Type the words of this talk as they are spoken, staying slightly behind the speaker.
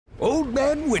Old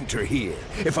Man Winter here.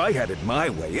 If I had it my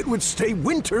way, it would stay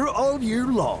winter all year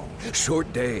long.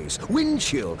 Short days, wind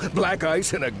chill, black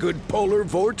ice, and a good polar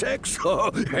vortex.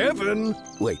 Oh, heaven.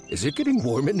 Wait, is it getting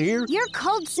warm in here? Your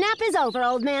cold snap is over,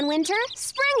 Old Man Winter.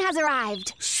 Spring has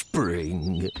arrived.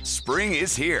 Spring. Spring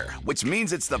is here, which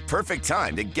means it's the perfect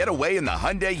time to get away in the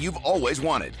Hyundai you've always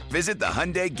wanted. Visit the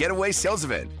Hyundai Getaway Sales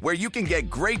Event, where you can get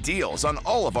great deals on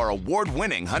all of our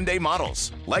award-winning Hyundai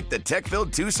models, like the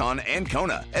tech-filled Tucson and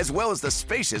Kona, as well as the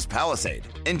spacious Palisade.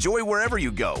 Enjoy wherever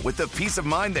you go with the peace of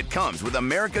mind that comes with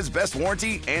America's best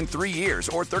warranty and 3 years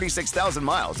or 36,000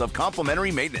 miles of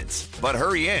complimentary maintenance. But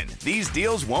hurry in, these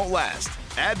deals won't last.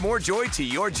 Add more joy to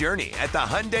your journey at the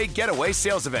Hyundai Getaway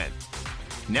Sales Event.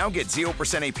 Now get 0%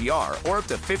 APR or up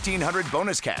to $1,500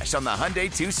 bonus cash on the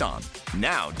Hyundai Tucson.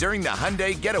 Now, during the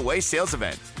Hyundai Getaway Sales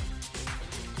Event.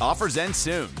 Offers end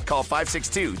soon. Call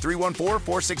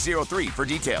 562-314-4603 for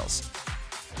details.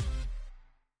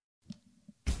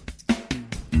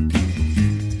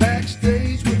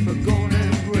 Backstage with Burgyone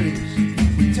and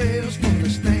Brazer, with tales from the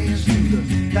stands to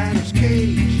the batter's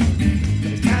cage.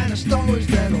 The kind of stories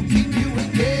that'll keep you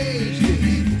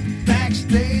engaged.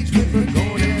 Backstage with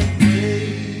Burgyone and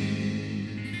Brazer.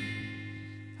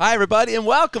 Hi, everybody, and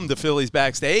welcome to Phillies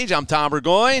Backstage. I'm Tom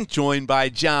Burgyone, joined by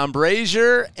John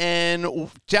Brazer. And,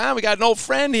 John, we got an old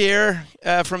friend here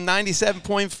from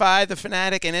 97.5, The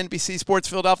Fanatic, and NBC Sports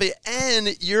Philadelphia,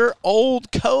 and your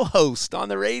old co-host on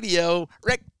the radio,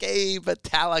 Ricky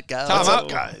Bottalico. Tom, What's up,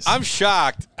 guys? I'm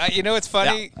shocked. You know, it's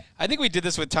funny. Yeah. I think we did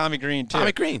this with Tommy Green, too.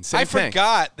 Tommy Green, same thing. I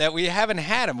forgot that we haven't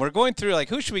had him. We're going through, like,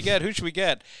 who should we get? Who should we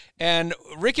get? And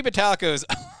Ricky Bottalico's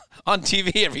on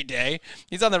TV every day.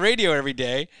 He's on the radio every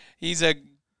day. He's a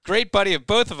great buddy of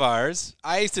both of ours.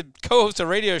 I used to co-host a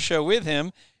radio show with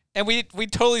him, and we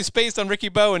totally spaced on Ricky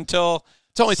Bo until...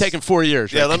 It's only taken 4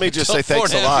 years. Yeah, Rick. let me just say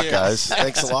thanks a lot, guys.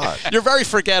 Thanks a lot. You're very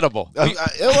forgettable.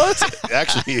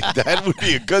 Actually, that would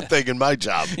be a good thing in my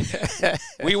job.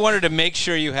 We wanted to make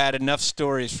sure you had enough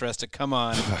stories for us to come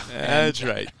on. That's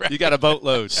right. You got a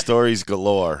boatload. Stories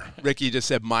galore. Ricky just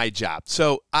said my job.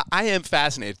 So I am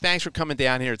fascinated. Thanks for coming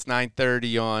down here. It's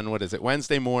 9:30 on,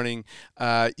 Wednesday morning.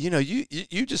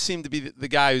 You just seem to be the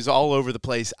guy who's all over the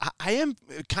place. I am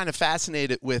kind of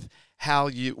fascinated with how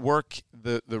you work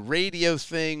the radio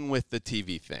thing with the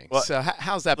TV thing. Well, so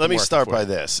how's that been Let me working start for by you?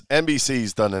 this.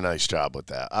 NBC's done a nice job with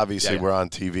that. Obviously, Yeah. we're on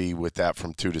TV with that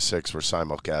from 2 to 6. We're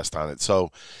simulcast on it. So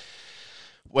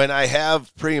when I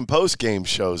have pre- and post-game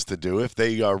shows to do, if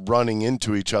they are running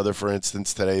into each other, for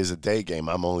instance, today is a day game,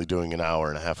 I'm only doing an hour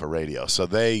and a half of radio. So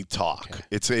they talk. Okay.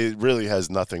 It really has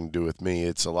nothing to do with me.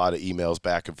 It's a lot of emails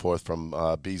back and forth from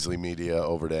Beasley Media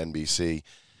over to NBC.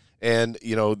 And,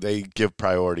 they give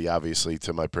priority, obviously,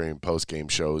 to my pre- and post-game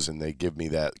shows, and they give me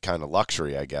that kind of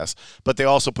luxury, I guess. But they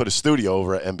also put a studio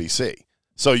over at NBC.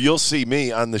 So you'll see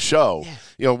me on the show,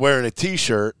 wearing a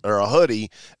T-shirt or a hoodie,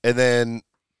 and then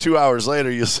 2 hours later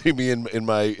you'll see me in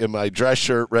my dress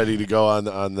shirt ready to go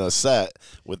on the set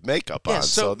with makeup on.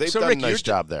 So they've done Rick, a nice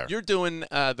job there. You're doing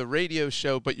the radio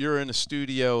show, but you're in a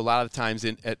studio a lot of times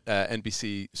at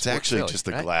NBC Sports It's actually Philly, just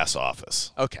a right? glass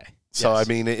office. Okay. So, Yes. I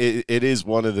mean, it is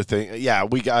one of the things. Yeah,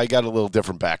 I got a little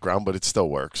different background, but it still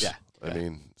works. Yeah. I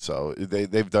mean, so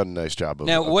they've done a nice job of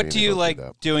Now, of what being do you able to like do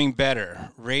that. doing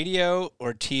better, radio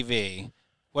or TV?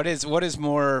 What is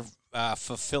more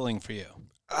fulfilling for you?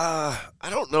 I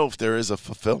don't know if there is a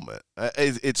fulfillment.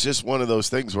 It's just one of those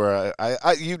things where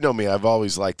I you know me, I've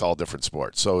always liked all different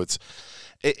sports. So it's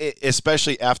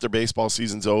especially after baseball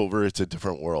season's over, it's a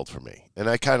different world for me. And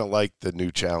I kind of like the new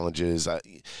challenges.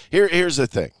 Here's the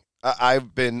thing.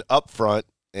 I've been up front,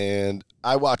 and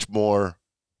I watch more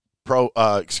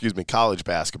college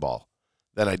basketball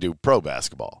than I do pro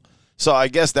basketball. So I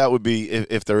guess that would be,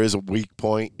 if there is a weak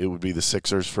point, it would be the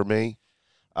Sixers for me.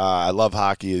 I love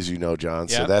hockey, as you know, John,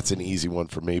 so that's an easy one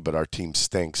for me, but our team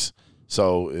stinks.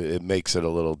 So it makes it a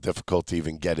little difficult to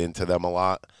even get into them a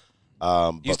lot.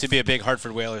 Used to be a big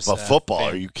Hartford Whalers But football,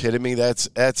 fan. are you kidding me?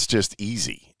 That's just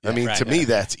easy. I mean, right, to me,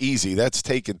 that's easy. That's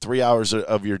taking 3 hours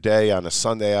of your day on a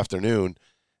Sunday afternoon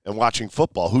and watching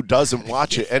football. Who doesn't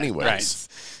watch it anyways?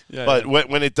 Right. Yeah, But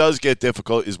when it does get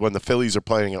difficult is when the Phillies are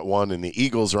playing at 1 and the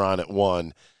Eagles are on at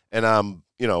 1, and I'm,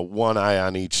 one eye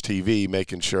on each TV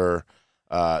making sure,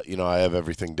 I have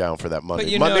everything down for that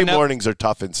Monday. Monday mornings are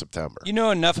tough in September. You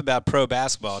know enough about pro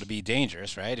basketball to be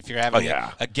dangerous, right? If you're having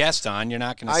a guest on, you're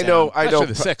not going to I know.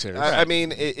 the Sixers. I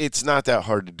mean, it's not that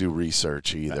hard to do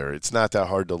research either. Right. It's not that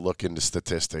hard to look into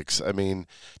statistics. I mean,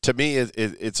 to me,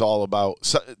 it's all about.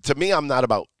 To me, I'm not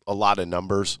about a lot of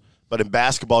numbers, but in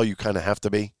basketball, you kind of have to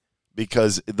be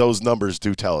because those numbers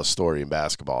do tell a story in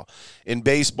basketball. In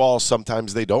baseball,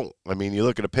 sometimes they don't. I mean, you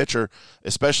look at a pitcher,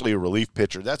 especially a relief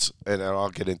pitcher. And I'll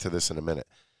get into this in a minute.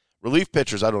 Relief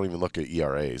pitchers, I don't even look at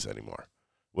ERAs anymore.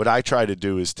 What I try to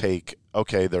do is take,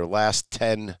 their last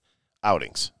 10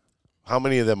 outings. How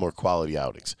many of them were quality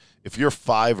outings? If you're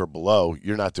 5 or below,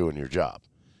 you're not doing your job.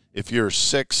 If you're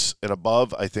 6 and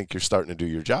above, I think you're starting to do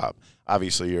your job.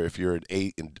 Obviously, if you're at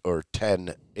 8 or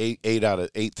 10, 8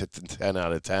 to 10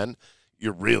 out of 10,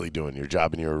 you're really doing your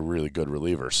job and you're a really good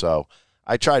reliever. So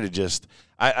I try to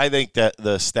I think that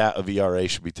the stat of ERA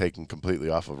should be taken completely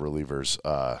off of relievers'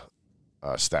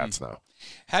 stats now.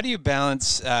 How do you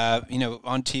balance,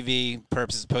 on TV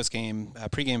purposes, pregame,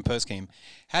 postgame?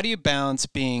 How do you balance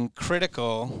being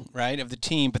critical, right, of the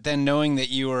team, but then knowing that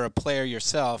you are a player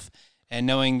yourself and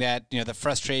knowing that the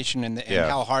frustration and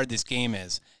how hard this game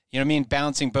is? You know what I mean?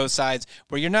 Balancing both sides,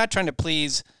 where you're not trying to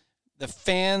please the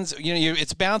fans.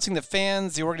 It's balancing the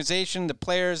fans, the organization, the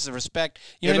players, the respect.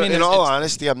 You know what I mean? In all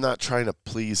honesty, I'm not trying to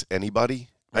please anybody.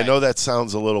 Right. I know that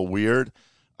sounds a little weird.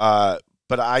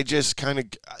 But I just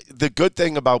the good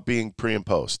thing about being pre and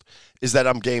post is that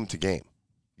I'm game to game.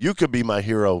 You could be my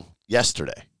hero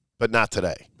yesterday, but not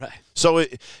today. Right. So,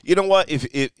 you know what? If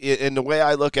in the way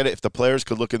I look at it, if the players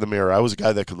could look in the mirror, I was a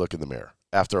guy that could look in the mirror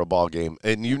after a ball game.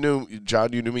 And you knew,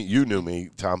 John, you knew me,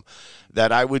 Tom,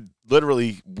 that I would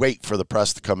literally wait for the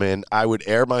press to come in. I would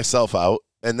air myself out,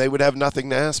 and they would have nothing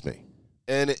to ask me.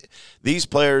 And these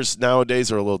players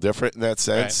nowadays are a little different in that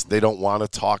sense. Right. They don't want to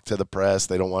talk to the press.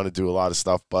 They don't want to do a lot of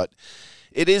stuff. But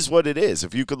it is what it is.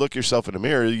 If you could look yourself in the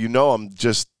mirror, I'm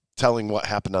just telling what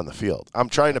happened on the field. I'm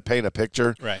trying to paint a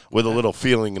picture with a little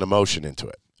feeling and emotion into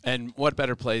it. And what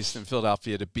better place than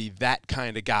Philadelphia to be that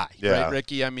kind of guy, right,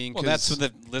 Ricky? I mean, that's what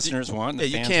the listeners want. The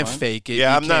fans you can't want. fake it.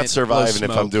 Yeah, I'm not surviving if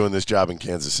I'm doing this job in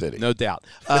Kansas City. No doubt.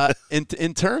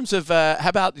 In terms of, how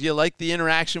about, do you like the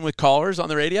interaction with callers on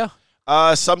the radio?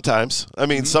 Sometimes. I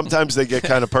mean, sometimes they get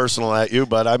kind of personal at you,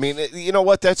 but I mean, you know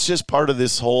what? That's just part of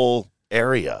this whole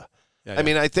area. Yeah, I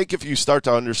mean, I think if you start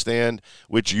to understand,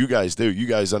 which you guys do, you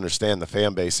guys understand the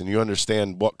fan base and you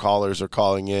understand what callers are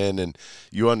calling in and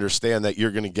you understand that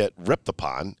you're going to get ripped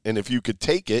upon. And if you could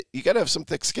take it, you got to have some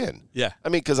thick skin. Yeah. I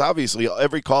mean, because obviously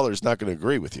every caller is not going to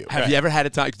agree with you. Have you ever had a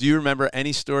time, do you remember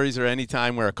any stories or any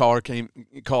time where a caller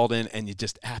called in and you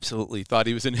just absolutely thought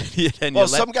he was an idiot? And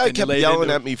some guy kept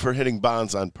yelling at me for hitting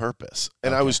bonds on purpose.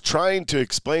 And I was trying to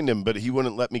explain to him, but he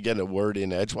wouldn't let me get a word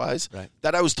in edgewise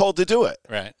that I was told to do it.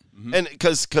 Right. Mm-hmm. And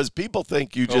because people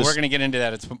think you we're going to get into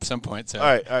that at some point. So. All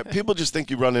right. People just think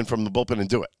you run in from the bullpen and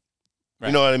do it. Right.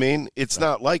 You know what I mean? It's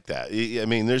not like that. I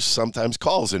mean, there's sometimes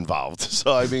calls involved.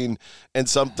 So, I mean, and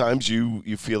sometimes you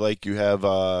feel like you have,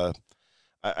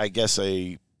 I guess,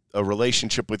 a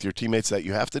relationship with your teammates that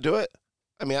you have to do it.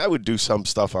 I mean, I would do some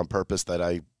stuff on purpose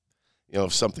that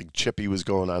if something chippy was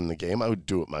going on in the game, I would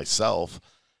do it myself.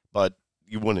 But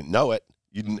you wouldn't know it.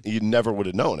 You never would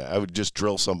have known it. I would just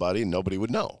drill somebody and nobody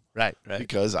would know. Right.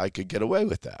 Because I could get away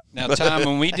with that. Now, Tom,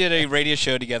 when we did a radio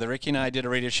show together, Ricky and I did a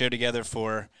radio show together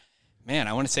for,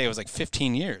 I want to say it was like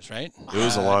 15 years, right? It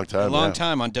was a long time. A long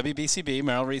time on WBCB.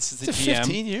 Merrill Reese is the GM.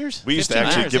 15 years? We used to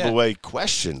actually give away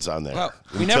questions on there.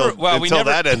 Until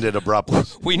that ended abruptly.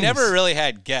 We never really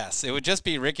had guests. It would just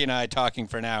be Ricky and I talking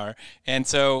for an hour. And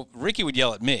so Ricky would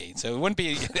yell at me. So it wouldn't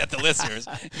be at the listeners.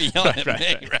 He'd be yelling at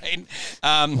me, right?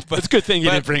 But it's a good thing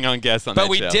you didn't bring on guests on that show.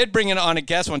 But we did bring on a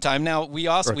guest one time. Now, we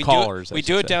also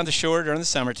do it down the shore during the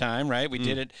summertime, right? We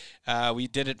did it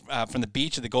from the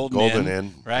beach of the Golden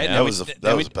Inn. Right? Yeah,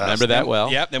 that was best. Remember that well.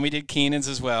 Yep. Then we did Keenan's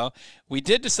as well. We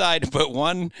did decide to put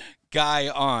one guy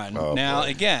on. Now,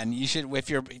 again, you should if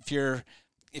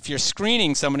you're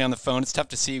screening somebody on the phone, it's tough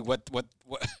to see what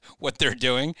they're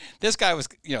doing. This guy was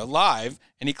live,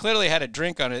 and he clearly had a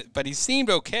drink on it, but he seemed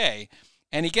okay.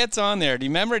 And he gets on there. Do you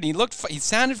remember? And he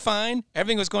sounded fine.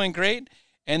 Everything was going great.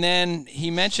 And then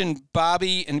he mentioned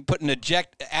Bobby and put an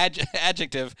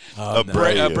adjective,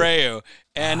 Abreu.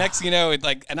 And next thing you know,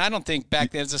 and I don't think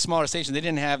back then, it was a smaller station. We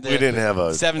didn't have a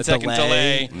 7-second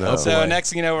delay. No. So next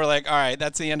thing you know, we're like, all right,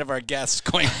 that's the end of our guests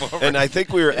going forward. And I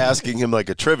think we were asking him like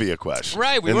a trivia question.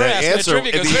 Right, we were asking a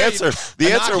trivia question.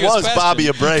 The answer was Bobby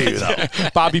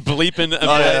Abreu. Bobby bleeping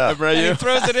Abreu. And he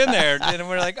throws it in there, and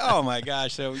we're like, oh my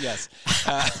gosh. So yes,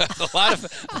 a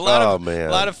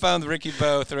lot of fun with Ricky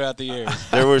Bo throughout the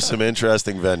years. There were some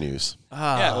interesting venues.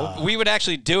 Yeah, we would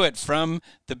actually do it from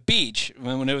the beach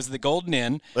when it was the Golden Inn.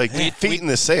 Feet in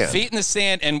the sand. Feet in the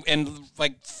sand and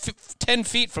 10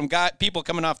 feet from people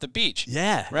coming off the beach.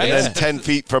 Yeah. Right? And then 10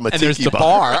 feet from a tiki bar. And there's the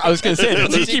bar. I was going to say,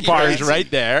 the tiki bar is right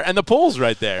there, and the pool's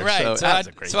right there. Right.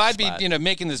 So I'd be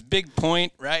making this big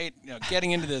point, right?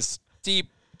 Getting into this deep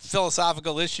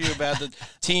philosophical issue about the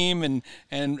team,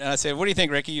 and I said, "What do you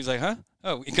think, Ricky?" He was like, "Huh?"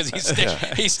 Oh, because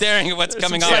he's staring at what's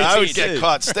coming on. I would get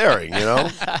caught staring,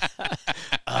 What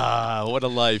a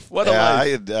life! What a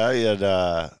life!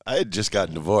 I had just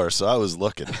gotten divorced, so I was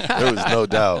looking. There was no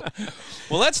doubt.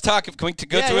 Well, let's talk. Can we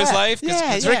go through his life?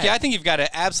 Because Ricky, I think you've got an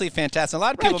absolutely fantastic. A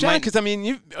lot of people John, because I mean,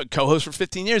 you've co-host for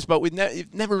 15 years, but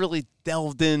you've never really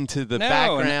delved into the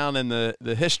background and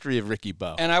the history of Ricky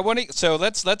Bo. And I want to. So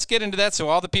let's get into that. So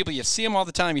all the people, you see him all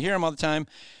the time, you hear him all the time.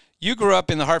 You grew up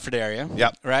in the Hartford area,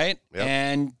 right? Yep.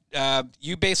 And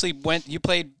you basically you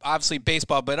played, obviously,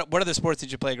 baseball, but what other sports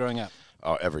did you play growing up?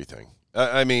 Oh, everything.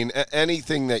 I mean,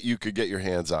 anything that you could get your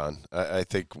hands on, I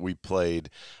think we played.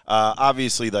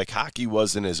 Obviously, like, hockey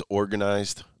wasn't as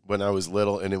organized when I was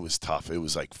little, and it was tough. It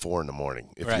was like 4 a.m.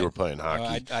 if you were playing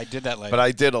hockey. I did that later. But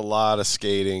I did a lot of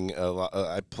skating.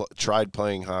 I tried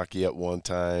playing hockey at one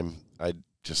time.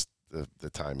 The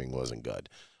timing wasn't good.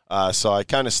 So I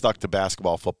kind of stuck to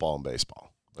basketball, football, and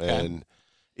baseball. And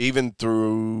even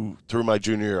through my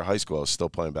junior year of high school, I was still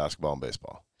playing basketball and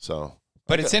baseball. So,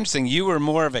 but it's interesting. You were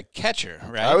more of a catcher,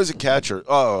 right? I was a catcher.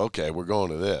 Oh, okay. We're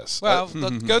going to this. Well,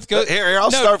 go. Here,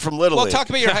 I'll start from Little League. Well, talk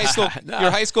about your high school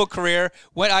your high school career.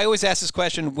 I always ask this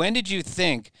question: when did you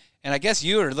think? And I guess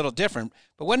you were a little different.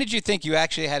 But when did you think you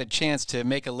actually had a chance to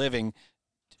make a living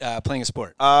playing a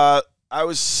sport? I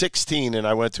was 16, and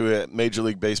I went to a Major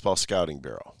League Baseball scouting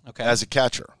bureau as a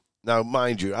catcher. Now,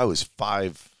 mind you, I was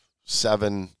 5'7",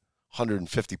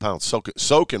 150 pounds,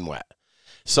 soaking wet.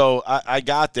 So I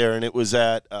got there, and it was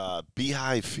at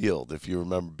Beehive Field, if you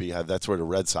remember Beehive. That's where the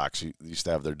Red Sox used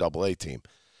to have their AA team.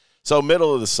 So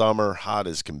middle of the summer, hot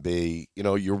as can be.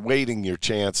 You're waiting your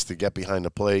chance to get behind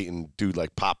the plate and do,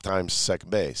 like, pop times to second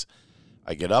base.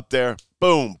 I get up there,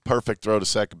 boom, perfect throw to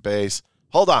second base.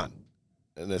 Hold on.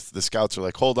 And the scouts are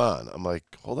like, hold on. I'm like,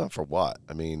 hold on for what?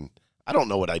 I mean, I don't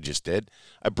know what I just did.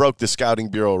 I broke the scouting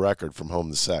bureau record from home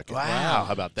to second. Wow,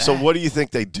 how about that? So what do you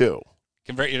think they do?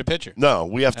 Convert you to pitcher. No,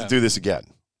 we have to do this again.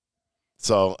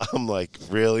 So I'm like,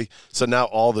 really? So now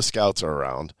all the scouts are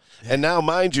around. And now,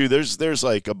 mind you, there's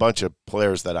like a bunch of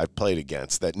players that I've played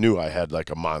against that knew I had like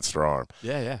a monster arm.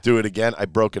 Yeah. Do it again. I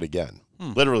broke it again.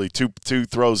 Literally two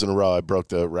throws in a row. I broke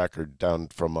the record down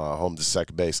from home to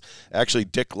second base. Actually,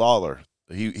 Dick Lawler,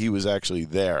 he was actually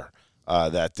there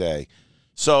that day.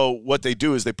 So what they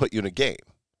do is they put you in a game.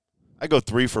 I go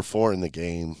 3 for 4 in the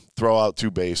game, throw out 2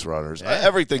 base runners.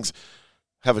 Everything's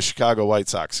have a Chicago White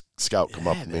Sox scout come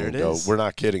up to me and go, we're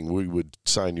not kidding. We would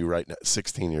sign you right now,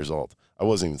 16 years old. I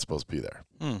wasn't even supposed to be there.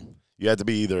 You had to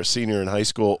be either a senior in high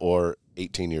school or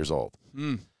 18 years old.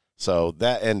 So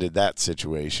that ended that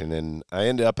situation, and I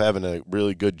ended up having a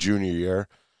really good junior year,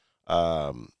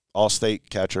 all-state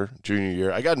catcher junior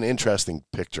year. I got an interesting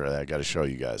picture that I got to show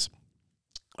you guys.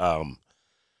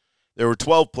 There were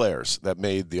 12 players that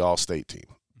made the all-state team.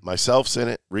 Myself's in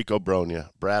it, Rico Bronya,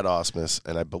 Brad Osmus,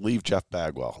 and I believe Jeff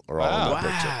Bagwell are all in that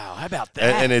picture. Wow, how about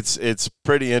that? And it's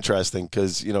pretty interesting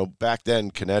because, back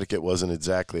then Connecticut wasn't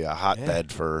exactly a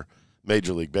hotbed for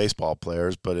Major League Baseball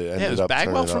players, but it ended up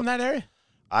Bagwell turning from that area?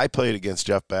 I played against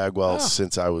Jeff Bagwell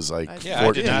since I was like 14.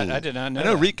 I did not know. I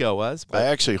know that. Rico was. But I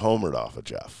actually homered off of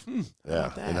Jeff.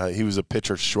 And he was a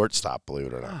pitcher shortstop, believe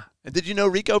it or not. And did you know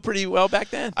Rico pretty well back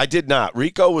then? I did not.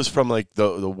 Rico was from like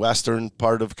the western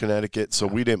part of Connecticut, so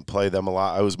we didn't play them a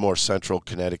lot. I was more central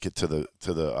Connecticut to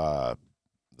the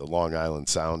Long Island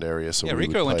Sound area, so we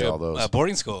Rico would play went all to those. a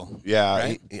boarding school. Yeah,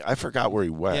 right? I forgot where he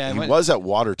went. Yeah, he was at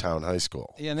Watertown High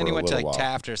School. Yeah, and then he went to like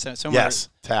Taft or somewhere. Yes,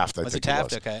 Taft. I was think it Taft?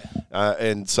 was. Okay.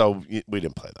 And so we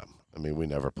didn't play them. I mean, we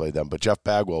never played them. But Jeff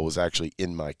Bagwell was actually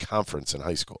in my conference in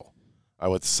high school. I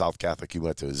went to South Catholic. He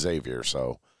went to Xavier,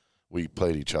 so we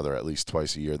played each other at least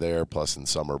twice a year there, plus in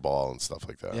summer ball and stuff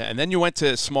like that. Yeah, and then you went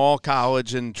to small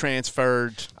college and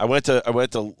transferred. I went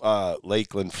to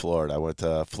Lakeland, Florida. I went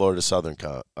to Florida Southern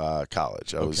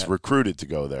College. I was recruited to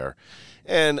go there.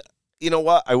 And you know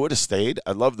what? I would have stayed.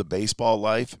 I love the baseball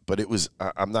life, but it was,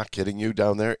 I'm not kidding you,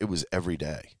 down there, it was every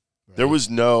day. Right. There was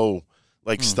no,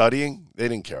 studying. They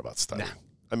didn't care about studying. Nah.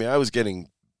 I mean, I was getting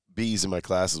B's in my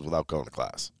classes without going to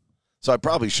class. So I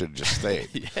probably should have just stayed.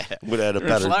 Would have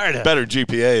had a better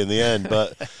GPA in the end.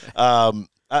 But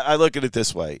I look at it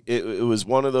this way. It was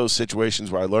one of those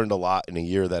situations where I learned a lot in a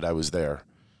year that I was there.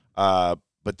 But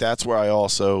that's where I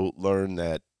also learned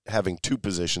that having 2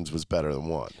 positions was better than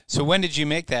 1. So when did you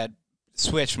make that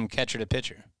switch from catcher to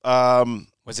pitcher?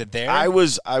 Was it there? I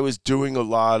was doing a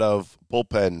lot of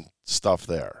bullpen stuff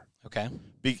there. Okay.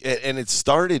 And it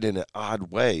started in an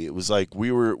odd way. It was like we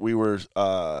were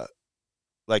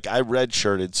like I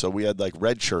redshirted, so we had like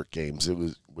redshirt games. It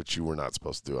was which you were not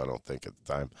supposed to do, I don't think, at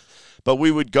the time. But we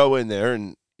would go in there,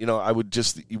 and I would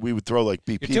we would throw like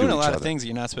BP. You're doing to a each lot of other. things that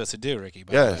you're not supposed to do, Ricky.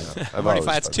 Yeah, I've already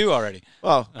fired 2 already.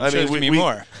 Well, I'm sure there's gonna be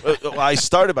more. I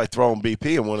started by throwing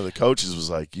BP, and one of the coaches was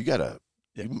like, "You gotta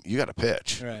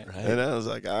pitch." Right. And I was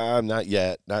like, not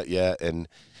yet. And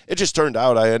it just turned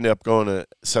out I ended up going to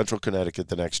Central Connecticut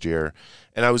the next year,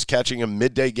 and I was catching a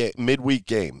midweek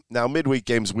game. Now, midweek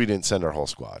games, we didn't send our whole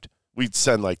squad. We'd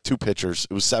send like 2 pitchers.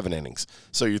 It was 7 innings.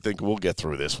 So you think, we'll get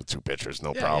through this with 2 pitchers,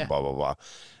 no problem, blah, blah, blah.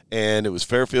 And it was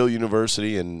Fairfield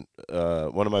University, and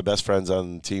one of my best friends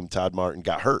on the team, Todd Martin,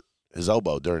 got hurt, his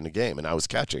elbow during the game, and I was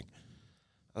catching.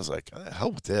 I was like,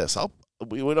 hell with this.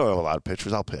 We don't have a lot of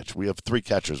pitchers. I'll pitch. We have 3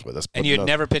 catchers with us. And you had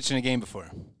never pitched in a game before?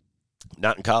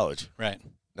 Not in college. Right.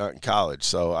 Not in college.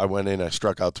 So I went in, I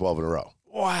struck out 12 in a row.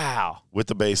 Wow. With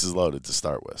the bases loaded to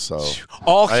start with. So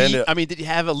did you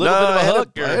have a little bit of a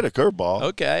hook? I had a curveball.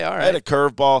 Okay, all right. I had a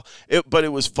curveball. But it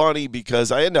was funny because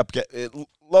I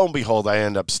lo and behold, I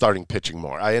end up starting pitching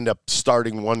more. I end up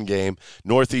starting one game.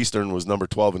 Northeastern was number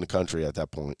 12 in the country at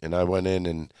that point, and I went in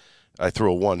and I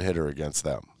threw a 1-hitter against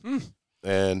them.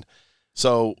 And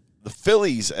so the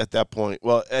Phillies at that point,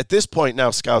 well, at this point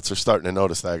now scouts are starting to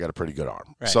notice that I got a pretty good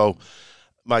arm. Right. So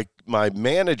my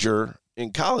manager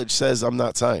in college says I'm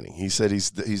not signing. He said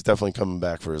he's definitely coming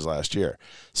back for his last year.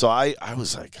 So I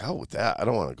was like, hell with that. I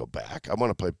don't want to go back. I want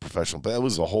to play professional. But that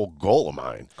was a whole goal of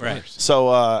mine. Right. So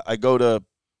I go to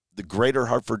the Greater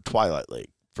Hartford Twilight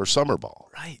League for summer ball.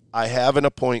 Right. I have an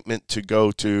appointment to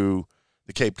go to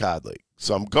the Cape Cod League.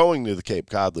 So I'm going to the Cape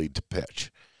Cod League to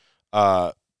pitch,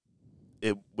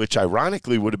 which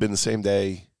ironically would have been the same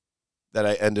day that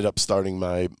I ended up starting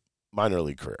my minor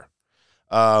league career.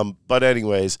 But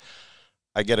anyways,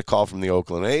 I get a call from the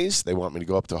Oakland A's. They want me to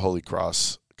go up to Holy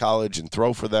Cross College and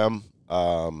throw for them.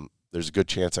 There's a good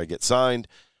chance I get signed.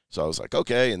 So I was like,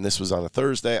 okay, and this was on a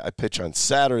Thursday. I pitch on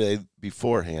Saturday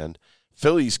beforehand.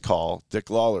 Phillies call, Dick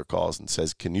Lawler calls and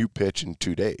says, can you pitch in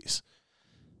 2 days?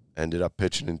 Ended up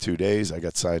pitching in 2 days. I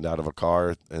got signed out of a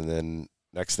car, and then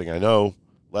next thing I know,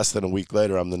 less than a week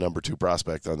later, I'm the number 2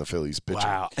 prospect on the Phillies pitching.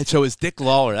 Wow. And so it's Dick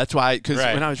Lawler. That's why, because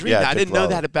when I was reading I didn't know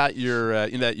that about your,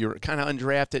 that you were kind of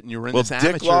undrafted and you were in this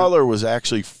amateur. Dick Lawler was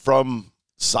actually from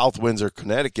South Windsor,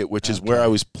 Connecticut, which is where I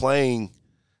was playing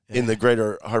in the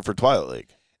Greater Hartford Twilight League.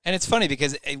 And it's funny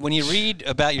because when you read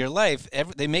about your life,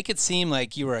 they make it seem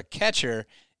like you were a catcher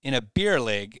in a beer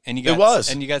league, and you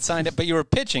got signed up, but you were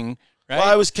pitching, right? Well,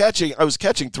 I was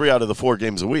catching 3 out of the 4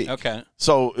 games a week. Okay.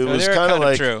 So it was kind of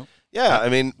like true. Yeah, I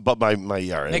mean, but my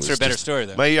ERA makes for a better story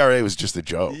though. My ERA was just a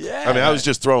joke. Yeah. I mean, I was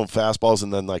just throwing fastballs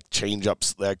and then like change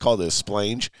ups. I called it a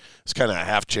splange. It's kind of a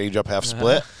half change up, half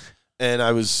split, and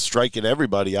I was striking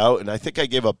everybody out. And I think I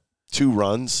gave up 2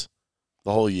 runs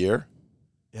the whole year.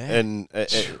 Yeah. And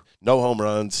no home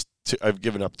runs. I've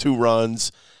given up 2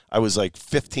 runs. I was like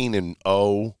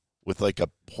 15-0 with like a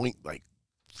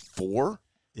 .4.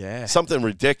 Yeah. Something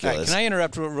ridiculous. Right, can I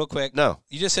interrupt real quick? No.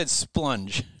 You just said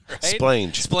splunge, right?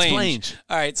 Splange.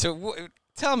 All right, so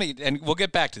tell me, and we'll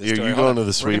get back to this story. You're going to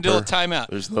the sweeper? We're going to do a timeout.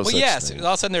 There's no such thing. All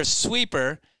of a sudden there's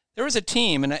sweeper. There was a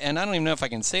team, and I don't even know if I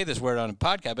can say this word on a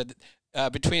podcast, but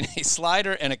between a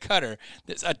slider and a cutter,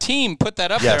 a team put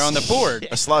that up there on the board.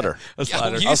 A slider.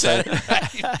 Yeah, you said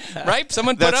it, right?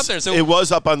 Someone put up there. So it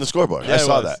was up on the scoreboard. I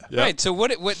saw that. Yep. Right. So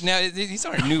what now? These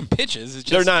aren't new pitches. It's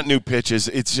just, they're not new pitches.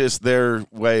 It's just their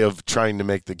way of trying to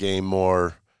make the game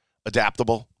more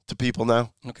adaptable to people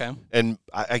now. Okay. And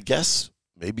I guess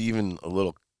maybe even a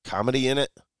little comedy in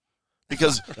it.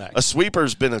 Because a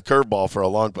sweeper's been a curveball for a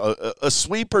long time. A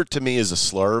sweeper to me is a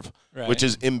slurve, which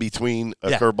is in between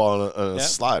a curveball and a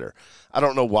slider. I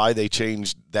don't know why they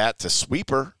changed that to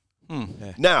sweeper.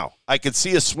 Now, I could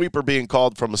see a sweeper being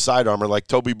called from a sidearmer like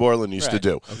Toby Borland used to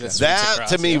do. Okay. That,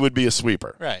 to me, would be a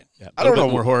sweeper. Right. Yeah, I don't know.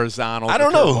 More horizontal. I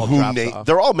don't know who named.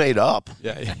 They're all made up.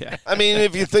 Yeah. I mean,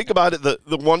 if you think about it,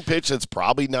 the one pitch that's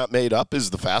probably not made up is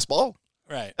the fastball.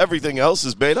 Right. Everything else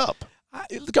is made up.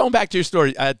 Going back to your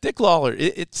story, Dick Lawler,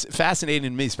 it's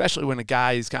fascinating to me, especially when a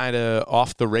guy is kind of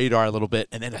off the radar a little bit,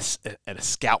 and then a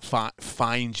scout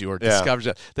finds you or discovers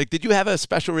you. Like, did you have a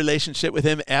special relationship with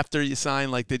him after you signed?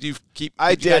 Like, did you keep?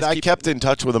 I did. I kept in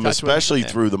touch with him, especially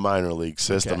through the minor league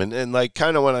system, and like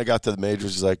kind of when I got to the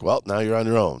majors, he's like, "Well, now you're on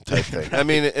your own," type thing. I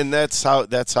mean, and that's how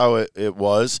it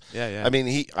was. Yeah. I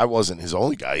mean, I wasn't his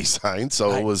only guy he signed,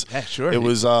 so it was. Yeah, sure. It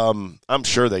was. I'm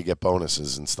sure they get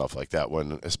bonuses and stuff like that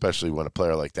especially when a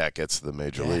player like that gets to the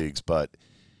major leagues, but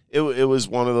it was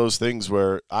one of those things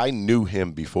where I knew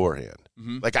him beforehand.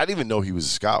 Like, I didn't even know he was a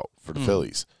scout for the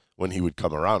Phillies when he would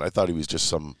come around. I thought he was just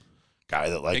some guy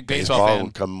that liked baseball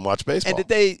and come watch baseball. And did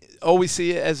they always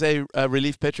see you as a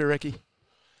relief pitcher, Ricky?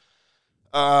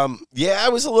 Yeah, I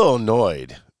was a little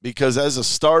annoyed because as a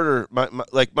starter,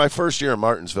 my first year in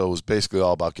Martinsville was basically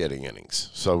all about getting innings.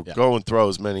 So go and throw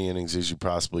as many innings as you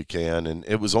possibly can, and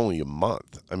it was only a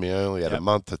month. I mean, I only had a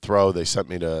month to throw. They sent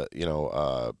me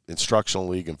to instructional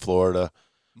league in Florida.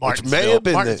 Which may have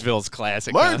been Martinsville's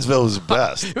classic. Martinsville was the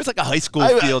best. It was like a high school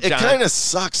field, It John. kind of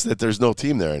sucks that there's no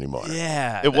team there anymore.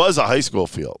 Yeah. It was a high school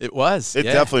field. It was. It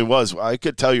definitely was. I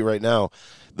could tell you right now,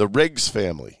 the Riggs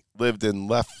family lived in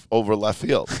left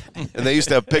field, and they used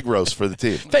to have pig roast for the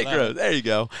team. Pig roast. There you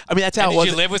go. I mean, that's how it was.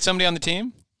 Did you live with somebody on the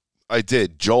team? I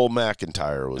did. Joel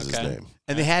McIntyre was his name.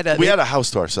 And they had we had a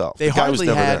house to ourselves. They hardly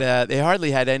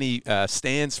had any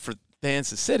stands for fans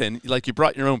to sit in. Like you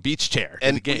brought your own beach chair.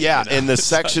 And to the game, and the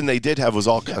section they did have was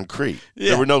all concrete.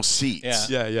 There were no seats.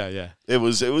 Yeah. It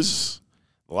was the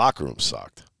locker room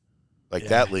sucked. Like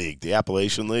that league, the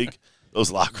Appalachian League,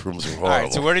 those locker rooms were horrible. All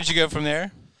right, so where did you go from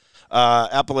there?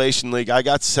 Appalachian League, I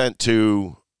got sent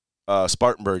to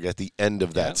Spartanburg at the end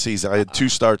of that season. I had 2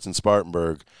 starts in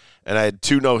Spartanburg, and I had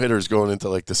 2 no-hitters going into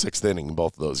like the 6th inning in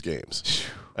both of those games.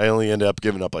 I only ended up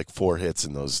giving up like 4 hits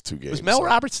in those 2 games. Was Mel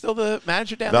Roberts still the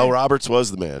manager down there? Mel Roberts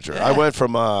was the manager. I went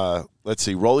from,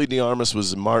 Rolly DeArmas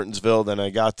was in Martinsville. Then I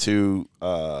got to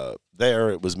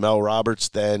there. It was Mel Roberts.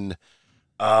 Then,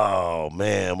 oh,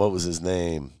 man, what was his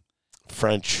name?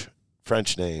 French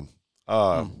name.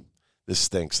 This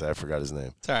stinks that I forgot his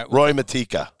name. It's all right. Roy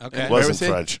Matika. Okay. It wasn't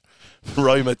French.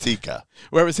 Roy Matika.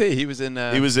 Where was he? He was in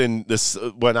this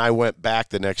when I went back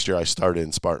the next year. I started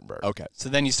in Spartanburg. Okay. So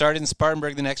then you started in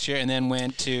Spartanburg the next year and then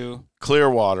went to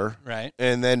Clearwater. Right.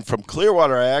 And then from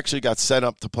Clearwater, I actually got sent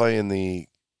up to play in the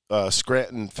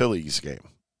Scranton Phillies game.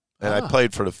 And I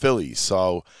played for the Phillies,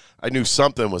 so I knew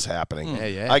something was happening.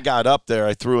 I got up there.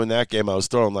 I threw in that game. I was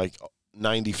throwing like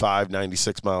 95,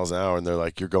 96 miles an hour, and they're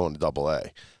like, you're going to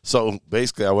Double-A. So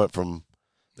basically I went from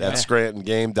that Scranton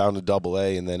game down to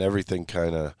Double-A, and then everything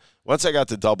kind of – once I got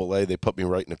to Double-A, they put me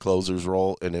right in a closer's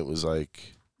role, and it was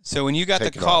like – So when you got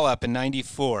the call up in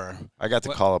 94 – I got the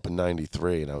call up in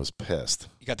 93, and I was pissed.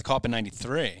 You got the call up in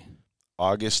 93.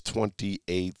 August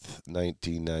 28th,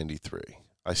 1993.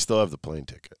 I still have the plane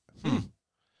ticket.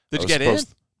 Did you get in?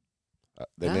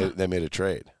 They made a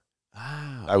trade.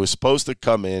 Wow. I was supposed to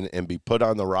come in and be put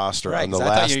on the roster on the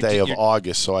last day of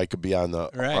August so I could be on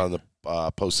the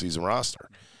postseason roster.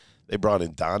 They brought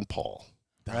in Don Paul.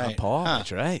 Don Paul,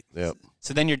 that's right. Yep.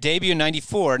 So then your debut in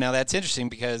 94, now that's interesting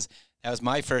because that was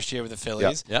my first year with the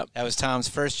Phillies. Yep. That was Tom's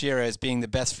first year as being the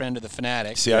best friend of the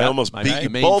Fanatics. See, I almost beat you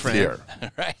both here.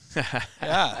 Right.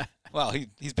 Yeah. Well,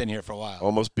 he's been here for a while.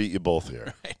 Almost beat you both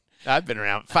here. Right. I've been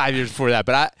around 5 years before that,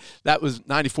 but that was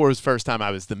 94 was the first time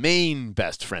I was the main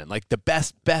best friend, like the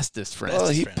bestest friend. Well,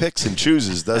 he picks and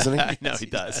chooses, doesn't he? I know he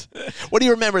does. What do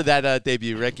you remember that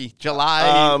debut, Ricky?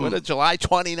 July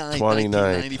 29th,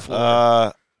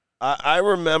 1994. I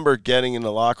remember getting in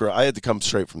the locker room. I had to come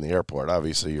straight from the airport.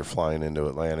 Obviously, you're flying into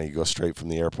Atlanta. You go straight from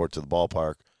the airport to the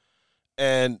ballpark.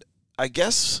 And I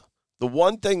guess the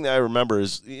one thing that I remember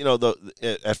is,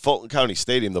 at Fulton County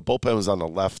Stadium, the bullpen was on the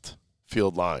left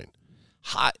field line.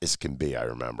 Hot as can be, I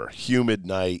remember. Humid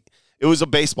night. It was a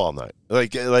baseball night.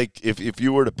 Like if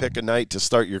you were to pick a night to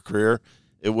start your career,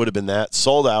 it would have been that.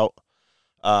 Sold out.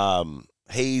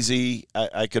 Hazy.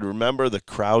 I could remember the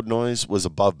crowd noise was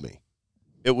above me.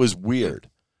 It was weird.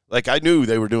 Like I knew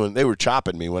they were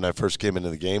chopping me when I first came into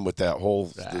the game with that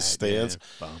whole the stands.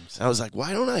 I was like,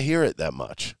 why don't I hear it that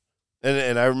much?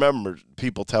 And I remember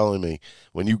people telling me,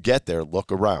 when you get there,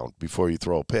 look around before you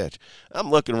throw a pitch. I'm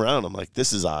looking around. I'm like,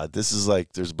 this is odd. This is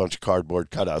like there's a bunch of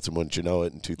cardboard cutouts, and wouldn't you know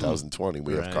it, in 2020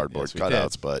 we have cardboard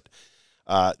cutouts. But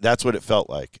that's what it felt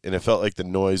like, and it felt like the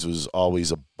noise was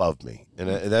always above me. And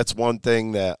that's one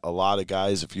thing that a lot of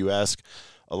guys, if you ask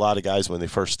a lot of guys when they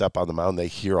first step on the mound, they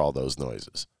hear all those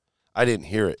noises. I didn't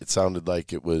hear it. It sounded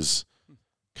like it was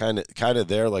kind of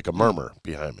there, like a murmur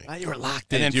behind me. You were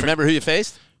locked in. Do you remember who you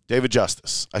faced? David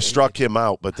Justice. I struck him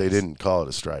out, but they didn't call it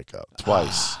a strikeout.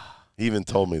 Twice. He even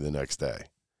told me the next day.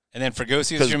 And then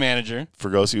Fregosi was your manager.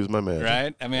 Fregosi was my manager.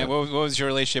 Right? I mean, what was your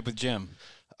relationship with Jim?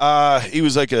 He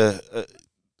was like a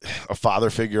father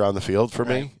figure on the field for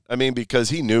me. I mean, because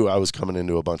he knew I was coming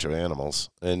into a bunch of animals.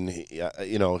 And,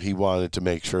 he wanted to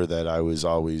make sure that I was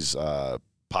always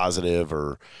positive,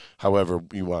 or however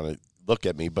you want to look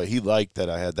at me, but he liked that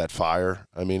I had that fire.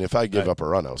 I mean, if I give up a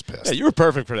run, I was pissed. Yeah, you were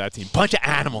perfect for that team. Bunch of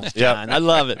animals, John. I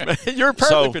love it. You're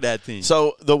perfect for that team.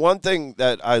 So the one thing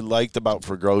that I liked about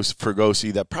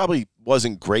Fregosi that probably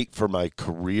wasn't great for my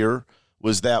career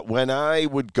was that when I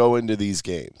would go into these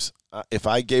games, if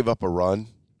I gave up a run,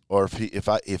 or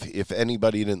if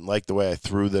anybody didn't like the way I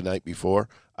threw the night before,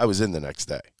 I was in the next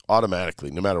day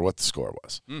automatically, no matter what the score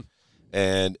was.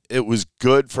 And it was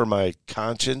good for my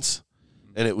conscience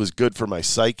and it was good for my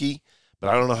psyche, but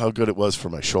I don't know how good it was for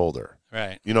my shoulder.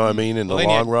 Right. You know what I mean? In the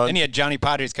long run. And you had Johnny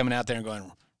Padres coming out there and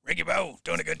going, Ricky Bo,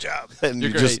 doing a good job. And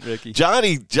You're great, Ricky.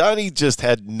 Johnny just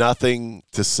had nothing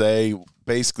to say.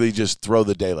 Basically, just throw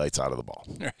the daylights out of the ball.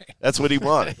 Right. That's what he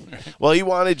wanted. Well, he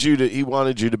wanted you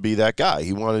to be that guy.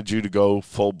 He wanted you to go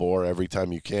full bore every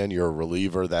time you can. You're a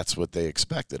reliever. That's what they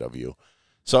expected of you.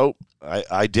 So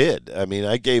I did. I mean,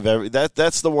 I gave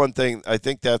that's the one thing. I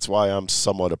think that's why I'm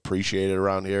somewhat appreciated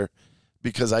around here,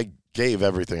 because I gave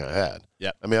everything I had.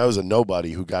 Yep. I mean, I was a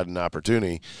nobody who got an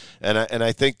opportunity, and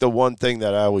I think the one thing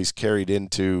that I always carried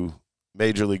into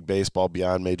Major League Baseball,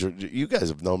 beyond Major, you guys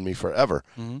have known me forever.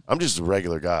 Mm-hmm. I'm just a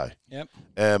regular guy. Yep.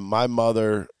 And my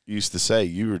mother used to say,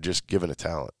 you were just given a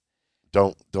talent.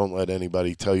 Don't let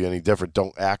anybody tell you any different.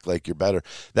 Don't act like you're better.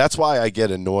 That's why I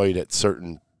get annoyed at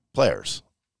certain players.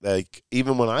 Like,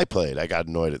 even when I played, I got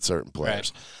annoyed at certain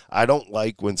players. Right. I don't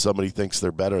like when somebody thinks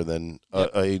they're better than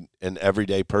an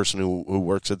everyday person who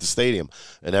works at the stadium,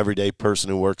 an everyday person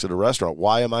who works at a restaurant.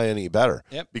 Why am I any better?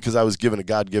 Yep. Because I was given a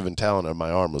God-given talent and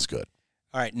my arm was good.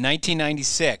 All right,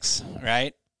 1996,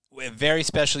 right? A very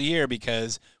special year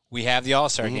because we have the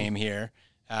All-Star game here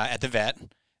at the Vet.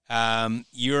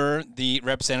 You're the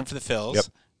representative for the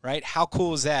Phillies, right? How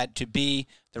cool is that to be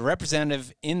the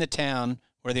representative in the town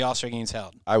where the All-Star game's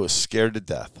held? I was scared to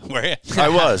death. Were you? I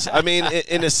was. I mean,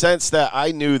 in a sense that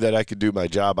I knew that I could do my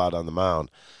job out on the mound.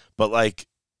 But, like,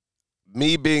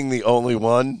 me being the only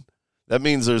one, that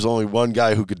means there's only one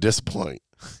guy who could disappoint.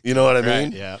 You know what I mean?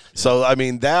 Right, yeah. So, I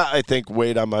mean, that I think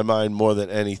weighed on my mind more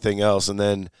than anything else. And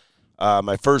then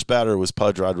my first batter was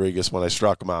Pudge Rodriguez. When I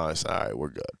struck him out, I said, all right, we're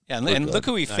good. Yeah, and look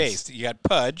who he faced. You got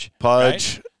Pudge.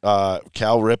 Pudge, right?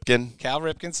 Cal Ripken. Cal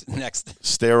Ripken's next.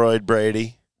 Steroid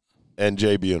Brady. And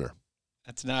Jay Buhner.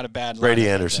 That's not a bad line. Brady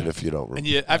Anderson, if you don't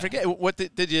remember. And I forget, what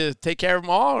did you take care of them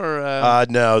all? Or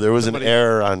no, there was an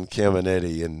error on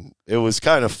Caminiti, and it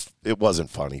wasn't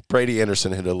funny. Brady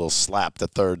Anderson hit a little slap to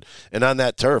third, and on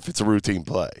that turf, it's a routine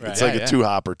play. Right. It's like a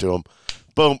two-hopper to him.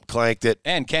 Boom, clanked it.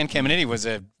 And Ken Caminiti was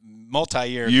a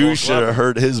multi-year. You should have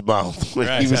heard his mouth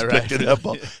when he was picking that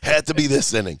ball. Had to be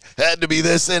this inning.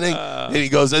 And he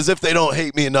goes, as if they don't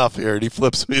hate me enough here, and he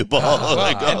flips me the ball.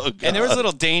 And there was a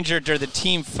little danger during the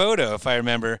team photo, if I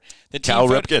remember. Cal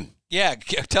Ripken. Yeah,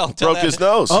 tell broke his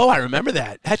nose. Oh, I remember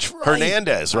that. That's right.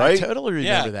 Hernandez, right? I totally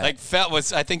remember that.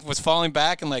 Like was falling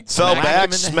back and like fell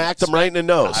back, smacked him right in the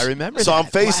nose. I remember. So I'm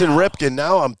facing Ripken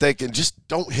now. I'm thinking, just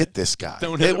don't hit this guy.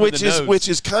 Don't hit him in the nose. Which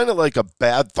is kind of like a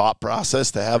bad thought process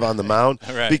to have on the mound.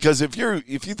 Right. Because if you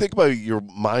think about your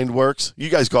mind works, you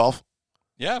guys golf.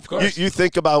 Yeah, of course. You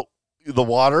think about the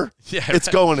water, it's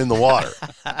going in the water.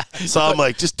 So I'm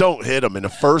like, just don't hit him. And the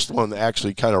first one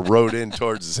actually kind of rode in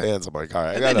towards his hands. I'm like, all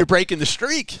right. And then you're breaking the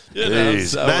streak. So,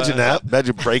 imagine that.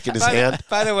 Imagine breaking his hand.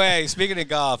 By the way, speaking of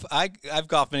golf, I've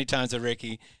golfed many times with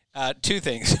Ricky. Two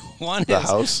things. One the is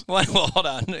house. Well, hold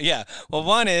on. Yeah. Well,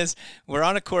 one is we're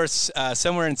on a course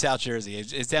somewhere in South Jersey.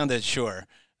 It's down the shore.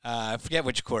 I forget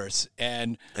which course.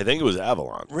 And I think it was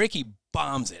Avalon. Ricky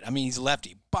bombs it. I mean, he's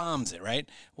lefty. Bombs it, right?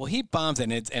 Well, he bombs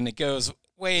it, and it goes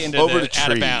way into over the the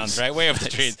out of bounds, right? Way over the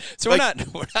trees. So like,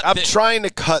 we're not. I'm trying to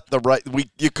cut the right.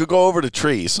 You could go over the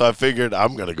trees, so I figured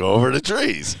I'm going to go over the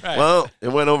trees. Right. Well, it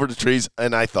went over the trees,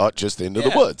 and I thought just into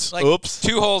the woods. Like, oops.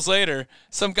 2 holes later,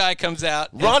 some guy comes out.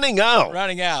 Running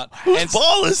out. Whose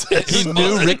ball is this? He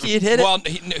knew Ricky had hit it? Well,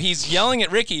 he's yelling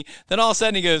at Ricky. Then all of a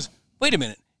sudden he goes, wait a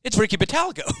minute. It's Ricky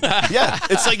Bottalico. Yeah,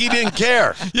 it's like he didn't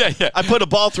care. Yeah. I put a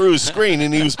ball through his screen,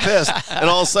 and he was pissed. And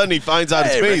all of a sudden, he finds out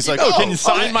it's me. He's like, can you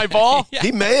sign my ball? Yeah.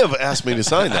 He may have asked me to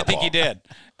sign that ball. I think he did.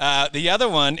 The other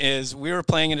one is we were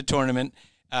playing in a tournament.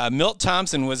 Milt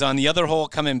Thompson was on the other hole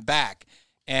coming back,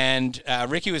 and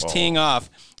Ricky was teeing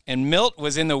off. And Milt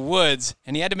was in the woods,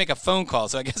 and he had to make a phone call.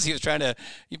 So I guess he was trying to.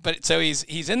 But so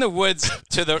he's in the woods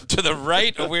to the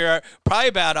right. We are probably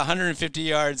about 150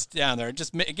 yards down there.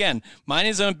 Just again, minding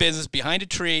his own business behind a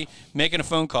tree, making a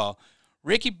phone call.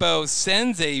 Ricky Bo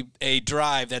sends a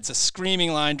drive that's a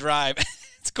screaming line drive.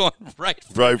 It's going right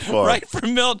for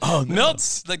Milt. Oh, no.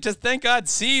 Milt's like, just thank God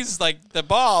sees like the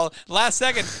ball last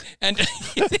second, and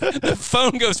the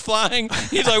phone goes flying.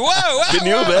 He's like, whoa! Can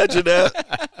you imagine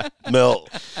that, Milt?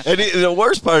 And the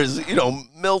worst part is,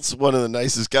 Milt's one of the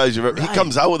nicest guys you've ever. He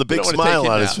comes out with a big smile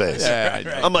on his face. Yeah,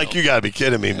 right. I'm like, you got to be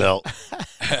kidding me, Milt.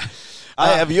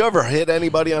 Have you ever hit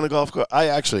anybody on a golf course? I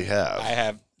actually have. I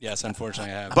have. Yes,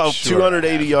 unfortunately, I have. About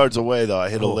 280 yards away, though, I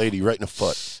hit a lady right in the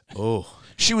foot. Oh.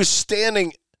 She was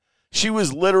standing. She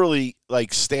was literally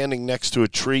like standing next to a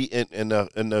tree, and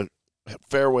the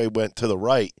fairway went to the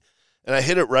right, and I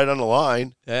hit it right on the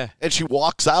line. Yeah. And she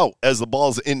walks out as the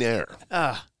ball's in air.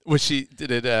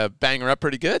 Did it bang her up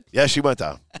pretty good? Yeah, she went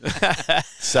down.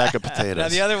 Sack of potatoes. Now,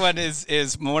 the other one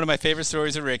is one of my favorite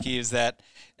stories of Ricky is that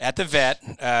at the vet,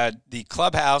 the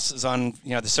clubhouse is on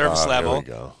the surface level. Here we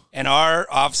go. And our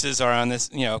offices are on this,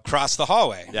 across the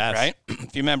hallway, Yes. right?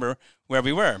 If you remember where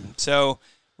we were. So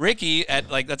Ricky at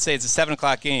let's say it's a 7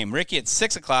 o'clock game. Ricky at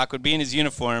 6 o'clock would be in his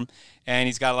uniform, and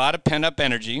he's got a lot of pent up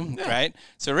energy, right?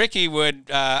 So Ricky would,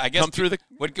 Come through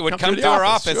would come to our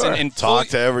office sure. and Talk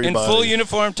to everybody. in full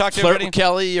uniform, talk to Flirt everybody. with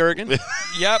Kelly Jurgen.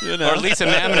 Yep, or Lisa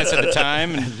Mamonis at the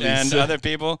time, and other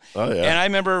people. Oh, yeah. And I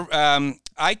remember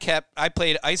I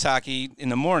played ice hockey in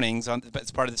the mornings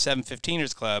as part of the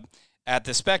 715ers club at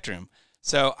the Spectrum.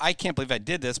 So I can't believe I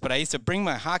did this, but I used to bring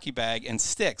my hockey bag and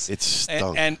sticks. It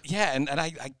stunk. And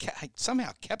I somehow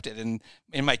kept it in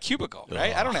my cubicle,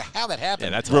 right? I don't know how that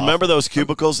happened. Yeah, that's Remember those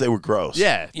cubicles? They were gross.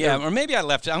 Yeah. Yeah, or maybe I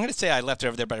left it. I'm going to say I left it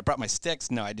over there, but I brought my sticks.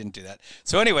 No, I didn't do that.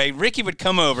 So anyway, Ricky would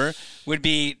come over, would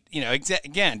be,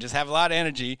 again, just have a lot of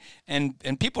energy, and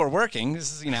people are working.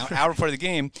 This is, hour before the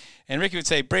game, and Ricky would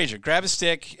say, Brazer, grab a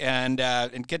stick and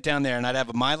get down there, and I'd have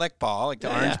a Milek ball, like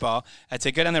the orange ball. I'd say,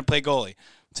 go down there and play goalie.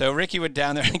 So Ricky would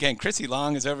down there again. Chrissy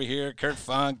Long is over here. Kurt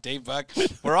Funk, Dave Buck.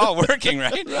 We're all working,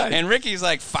 right? Right. And Ricky's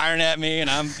like firing at me, and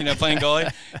I'm playing goalie.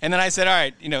 And then I said, all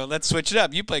right, let's switch it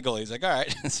up. You play goalie. He's like, all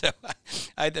right. So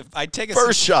I take a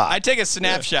First shot. I take a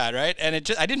snapshot, right? And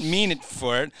I didn't mean it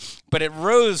for it, but it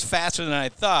rose faster than I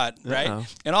thought, right? Uh-oh.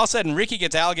 And all of a sudden, Ricky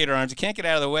gets alligator arms. He can't get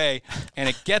out of the way, and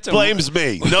it gets him. Blames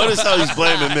me. Notice how he's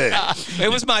blaming me.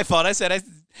 It was my fault.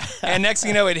 And next thing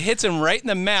you know, it hits him right in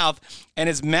the mouth, and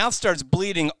his mouth starts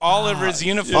bleeding all over his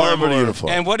uniform. All over the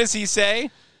uniform. And what does he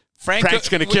say? Frank's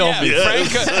going to kill me. Frank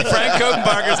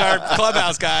Kotenbarger's our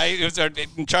clubhouse guy who's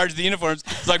in charge of the uniforms.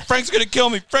 He's like, Frank's going to kill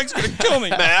me. Frank's going to kill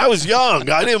me. Man, I was young.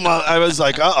 I was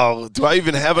like, uh-oh, do I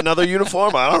even have another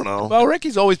uniform? I don't know. Well,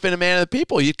 Ricky's always been a man of the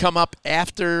people. You'd come up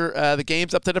after the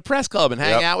games up to the press club and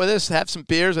hang out with us, have some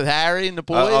beers with Harry and the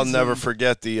boys. I'll never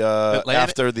forget the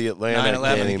after the Atlanta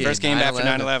 9/11 game. First game after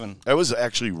 9/11. It was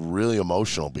actually really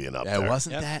emotional being up there.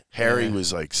 Wasn't that? Harry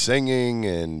was like singing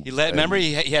and Remember,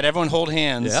 he had everyone hold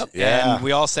hands. Yep. Yeah. And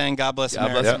we all sang "God Bless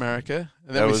God America." bless America.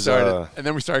 And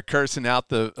then we started cursing out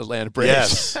the Atlanta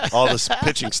Braves. Yes, all this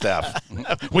pitching staff.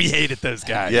 We hated those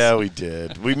guys. Yeah, we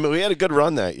did. We had a good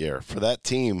run that year for that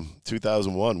team.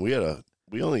 2001.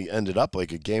 We only ended up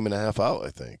like a game and a half out, I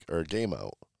think, or a game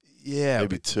out. Yeah,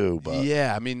 maybe two. But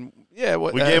yeah, I mean, yeah,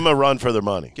 we gave them a run for their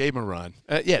money. Gave them a run.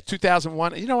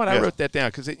 2001. You know what? I wrote that down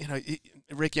because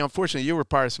Ricky, unfortunately, you were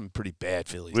part of some pretty bad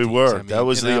Phillies. We teams. were. I mean, that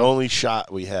was the only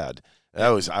shot we had. I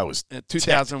was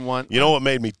 2001. You know what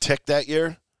made me tick that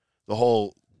year? The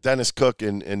whole Dennis Cook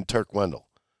and Turk Wendell.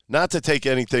 Not to take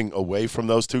anything away from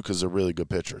those two because they're really good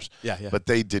pitchers. Yeah. But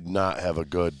they did not have a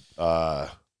good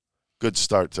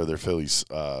start to their Phillies.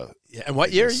 And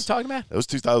what year are you talking about? It was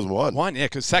 2001.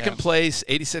 Because second place,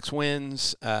 86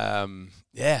 wins.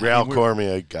 Real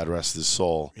Cormier, God rest his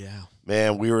soul. Yeah.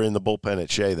 Man, we were in the bullpen at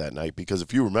Shea that night because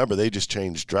if you remember, they just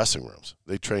changed dressing rooms.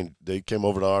 They came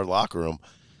over to our locker room.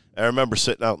 I remember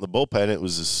sitting out in the bullpen. It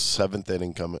was the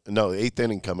 8th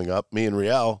inning coming up. Me and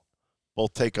Real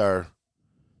both take our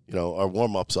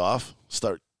warm-ups off,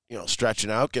 start,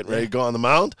 stretching out, getting ready to go on the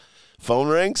mound. Phone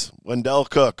rings. Wendell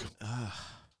Cook.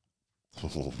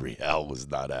 Real was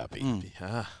not happy.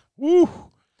 Woo.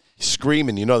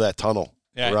 Screaming. You know that tunnel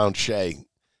around Shea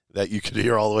that you could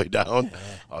hear all the way down? Yeah.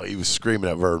 Oh, he was screaming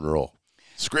at Vernon Rule.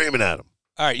 Screaming at him.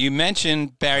 All right, you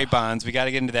mentioned Barry Bonds. We got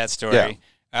to get into that story.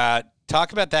 Yeah.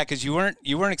 Talk about that because you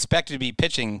weren't expected to be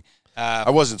pitching. I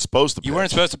wasn't supposed to pitch. You weren't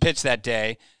supposed to pitch that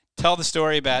day. Tell the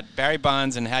story about Barry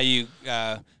Bonds and how you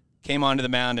came onto the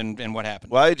mound and what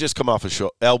happened. Well, I had just come off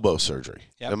elbow surgery,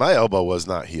 and my elbow was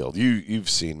not healed. You've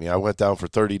seen me. I went down for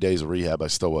 30 days of rehab. I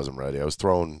still wasn't ready. I was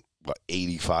throwing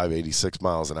 85, 86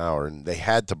 miles an hour, and they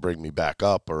had to bring me back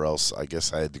up, or else I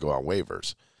guess I had to go on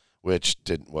waivers, which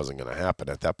wasn't going to happen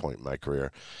at that point in my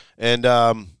career. And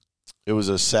it was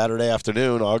a Saturday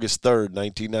afternoon, August 3rd,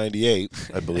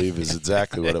 1998, I believe is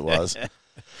exactly what it was.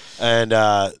 And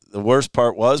the worst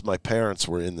part was my parents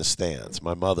were in the stands.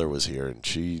 My mother was here, and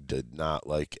she did not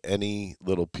like any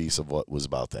little piece of what was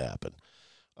about to happen.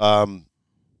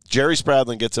 Jerry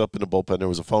Spradlin gets up in the bullpen. There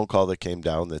was a phone call that came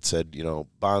down that said,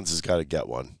 Bonds has got to get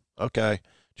one. Okay.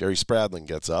 Jerry Spradlin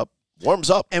gets up, warms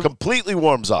up, and completely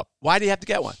warms up. Why do you have to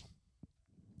get one?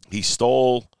 He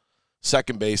stole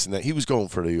second base, and he was going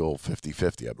for the old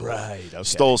 50-50, I believe. Right, okay.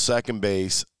 Stole second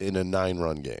base in a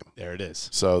 9-run game. There it is.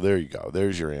 So there you go.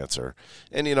 There's your answer.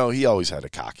 And, he always had a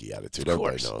cocky attitude.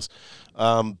 Everybody knows.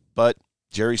 But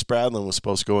Jerry Spradlin was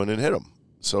supposed to go in and hit him.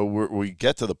 So we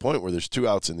get to the point where there's 2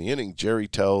 outs in the inning. Jerry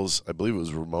tells, I believe it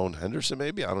was Ramon Henderson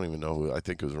maybe. I don't even know who. I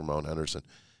think it was Ramon Henderson.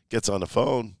 Gets on the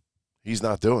phone. He's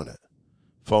not doing it.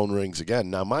 Phone rings again.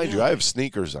 Now, mind you, I have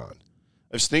sneakers on.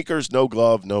 I have sneakers, no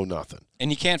glove, no nothing. And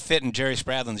you can't fit in Jerry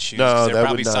Spradlin's shoes. No, they're that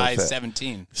probably would not size fit.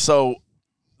 17. So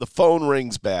the phone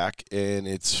rings back, and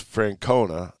it's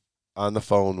Francona on the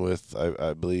phone with,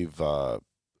 I believe,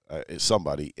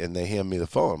 somebody, and they hand me the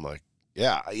phone. I'm like,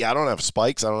 yeah, I don't have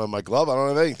spikes. I don't have my glove. I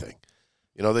don't have anything.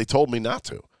 They told me not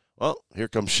to. Well, here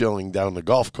comes Schilling down the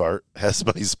golf cart, has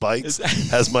my spikes,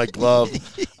 has my glove.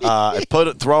 I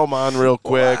throw them on real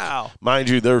quick. Wow. Mind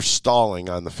you, they're stalling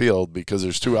on the field because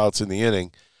there's 2 outs in the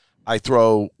inning. I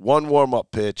throw 1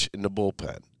 warm-up pitch in the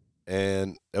bullpen,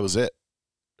 and that was it.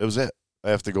 That was it. I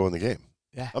have to go in the game.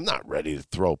 Yeah. I'm not ready to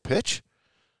throw a pitch.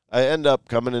 I end up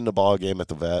coming in the ball game at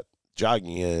the vet,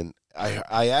 jogging in.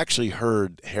 I actually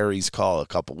heard Harry's call a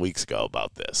couple weeks ago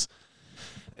about this.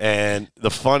 And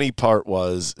the funny part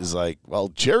is like, well,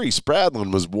 Jerry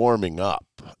Spradlin was warming up,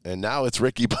 and now it's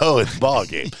Ricky Bowen's ball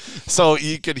game. So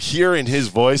you could hear in his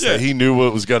voice that he knew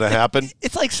what was going to happen.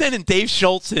 It's like sending Dave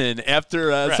Schultz in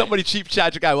after somebody cheap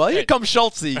shot your guy. Well, here comes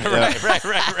Schultz. Right.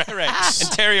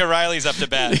 And Terry O'Reilly's up to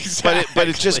bat. Exactly. But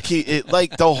it just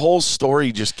like the whole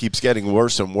story just keeps getting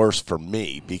worse and worse for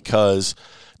me because,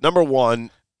 number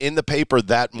one, in the paper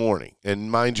that morning,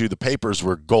 and mind you, the papers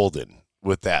were golden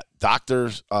with that.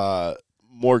 Dr.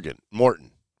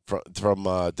 Morton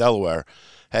from Delaware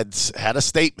had a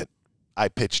statement. I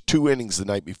pitched 2 innings the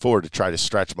night before to try to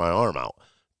stretch my arm out.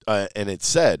 And it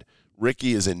said,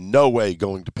 Ricky is in no way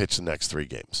going to pitch the next 3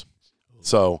 games.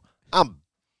 So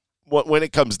when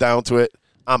it comes down to it,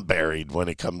 I'm buried when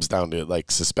it comes down to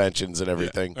like suspensions and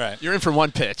everything. Yeah, right. You're in for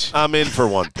 1 pitch. I'm in for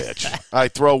 1 pitch. I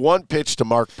throw 1 pitch to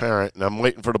Mark Parent, and I'm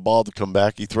waiting for the ball to come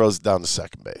back. He throws it down to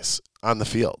second base on the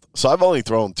field. So I've only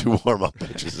thrown 2 warm-up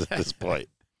pitches at this point.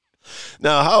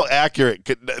 Now, how accurate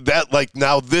could that, like,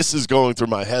 now this is going through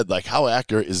my head, like, how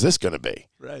accurate is this going to be?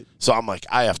 Right. So I'm like,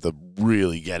 I have to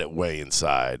really get it way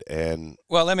inside. And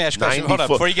well, let me ask you a question. Hold on.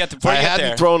 Before you get there. I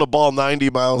hadn't thrown a ball 90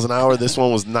 miles an hour. This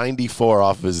one was 94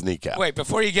 off of his kneecap. Wait,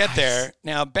 before you get there,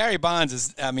 now Barry Bonds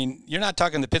is, you're not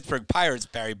talking the Pittsburgh Pirates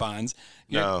Barry Bonds.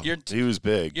 He was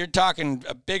big. You're talking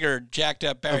a bigger, jacked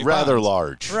up Barry Bonds. Rather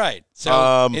large. Right.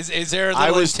 So is there a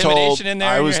little intimidation in there?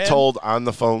 I was told on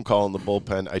the phone call in the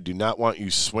bullpen, I do not want you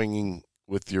swinging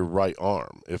with your right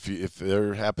arm. If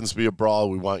there happens to be a brawl,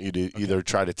 we want you to either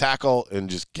try to tackle and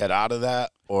just get out of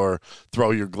that or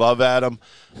throw your glove at him.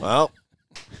 Well,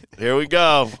 here we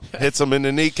go. Hits him in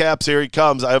the kneecaps. Here he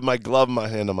comes. I have my glove in my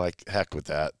hand. I'm like, heck with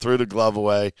that. Threw the glove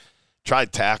away.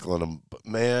 Tried tackling him. But,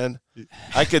 man,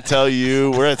 I could tell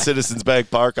you, we're at Citizens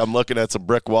Bank Park. I'm looking at some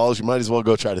brick walls. You might as well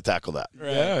go try to tackle that.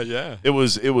 Right. Yeah. It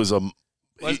was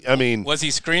was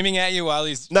he screaming at you while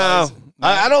he's... No.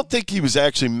 I don't think he was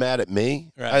actually mad at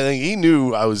me. Right. I think he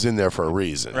knew I was in there for a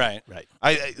reason. Right.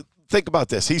 I think about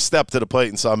this. He stepped to the plate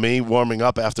and saw me warming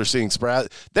up after seeing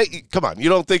Spratt. Come on. You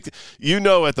don't think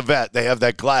at the vet they have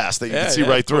that glass that you can see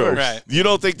right through. Right. You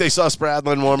don't think they saw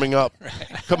Spradlin warming up?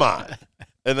 Right. Come on.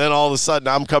 And then all of a sudden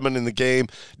I'm coming in the game.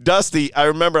 Dusty, I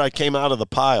remember I came out of the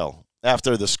pile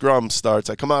after the scrum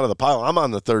starts. I come out of the pile. I'm on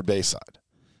the third base side.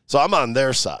 So I'm on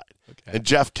their side. Okay. And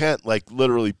Jeff Kent,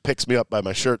 literally picks me up by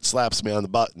my shirt, slaps me on the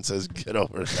butt, and says, get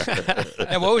over there.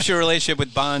 And what was your relationship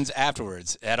with Bonds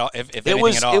afterwards, at all, if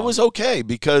anything at all? It was okay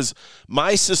because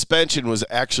my suspension was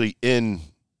actually in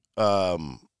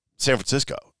San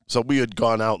Francisco. So we had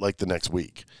gone out the next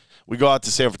week. We go out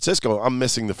to San Francisco. I'm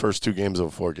missing the first 2 games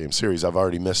of a 4-game series. I've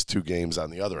already missed 2 games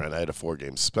on the other end. I had a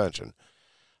 4-game suspension.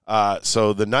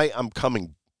 So the night I'm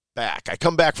coming back, I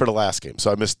come back for the last game.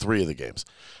 So I missed 3 of the games.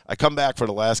 I come back for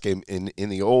the last game. In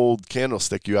the old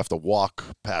Candlestick, you have to walk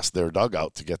past their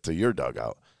dugout to get to your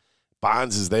dugout.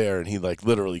 Bonds is there, and he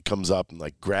literally comes up and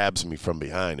grabs me from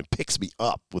behind and picks me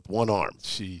up with one arm.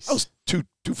 Jeez. I was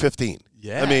 215.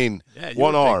 Yeah. I mean, you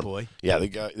one were a big arm. boy. Yeah,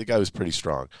 the guy was pretty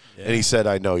strong. Yeah. And he said,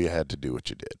 I know you had to do what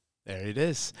you did. There it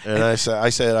is. And I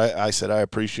said, I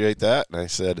appreciate that. And I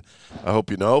said, I hope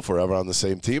you know, if we're ever on the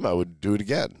same team, I would do it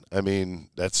again. I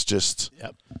mean, that's just,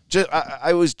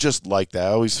 I was just like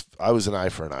that. I was an eye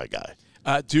for an eye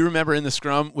guy. Do you remember in the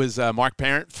scrum, was Mark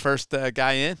Parent first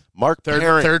guy in? Mark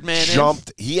Parent third man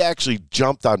jumped. In? He actually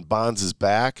jumped on Bonds'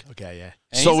 back. Okay, yeah.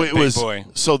 And so he's a big boy.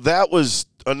 So that was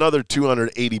another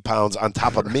 280 pounds on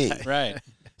top of me. Right.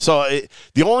 So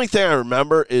the only thing I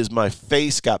remember is my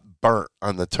face got burnt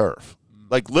on the turf.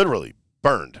 Literally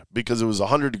burned because it was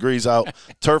 100 degrees out.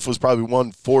 Turf was probably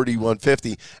 140,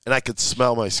 150, and I could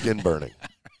smell my skin burning.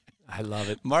 I love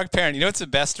it. Mark Parent. You know what's the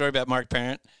best story about Mark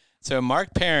Parent? So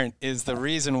Mark Parent is the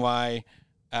reason why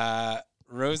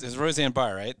Roseanne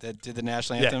Barr, right? That did the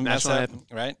national anthem. National anthem.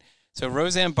 Right? So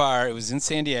Roseanne Barr, it was in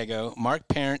San Diego. Mark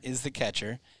Parent is the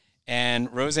catcher.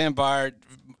 And Roseanne Barr,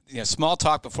 small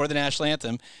talk before the national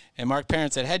anthem. And Mark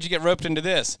Parent said, how'd you get roped into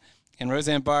this? And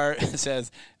Roseanne Barr says,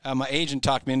 my agent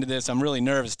talked me into this. I'm really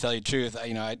nervous, to tell you the truth.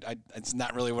 It's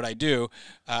not really what I do.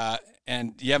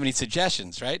 And do you have any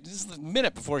suggestions, right? This is a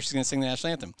minute before she's going to sing the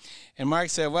national anthem. And Mark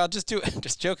said, well, just do it.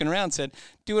 Just joking around, said,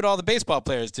 do what all the baseball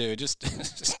players do. Just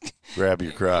grab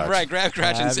your crotch. Right, grab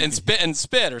crotch and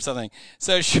spit or something.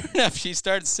 So sure enough, she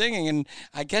starts singing, and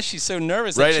I guess she's so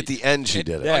nervous. Right at the end, she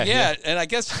did it. Yeah, and I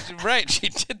guess, right, she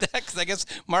did that because I guess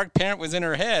Mark Parent was in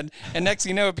her head, and next thing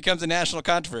you know, it becomes a national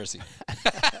controversy.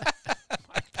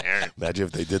 Imagine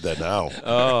if they did that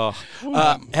now.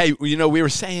 Hey, we were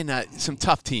saying some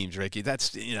tough teams, Ricky. That's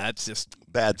just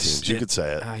bad teams. You could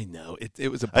say it. I know it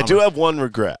was a bummer. I do have one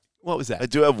regret. What was that? I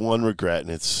do have one regret, and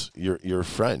it's your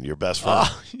friend, your best friend.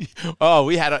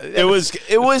 We had it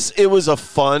was a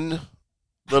fun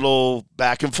little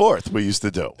back and forth we used to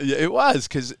do. Yeah, it was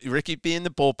because Ricky being the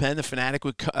bullpen, the Fanatic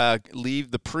would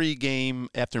leave the pregame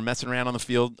after messing around on the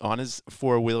field on his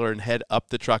four-wheeler and head up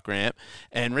the truck ramp,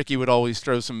 and Ricky would always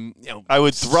throw some. I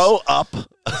would throw up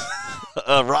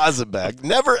a Rosenbeck,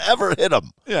 never ever hit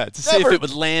him. Yeah, to see if it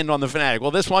would land on the Fanatic.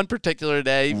 Well, this one particular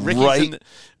day, Ricky's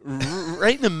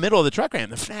right in the middle of the truck ramp.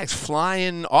 The Fanatic's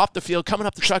flying off the field, coming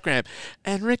up the truck ramp,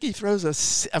 and Ricky throws a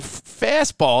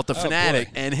fastball at the Fanatic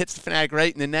and hits the Fanatic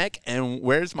right in the neck. And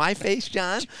where's my face,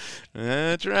 John?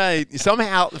 That's right.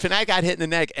 Somehow the Fanatic got hit in the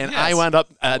neck, and I wound up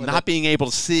not being able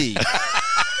to see.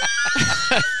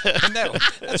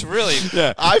 That's really.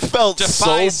 Yeah. I felt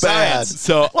so bad.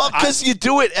 So because you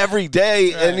do it every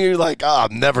day, and you're like, "Oh,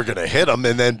 I'm never gonna hit him,"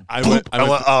 and then I went,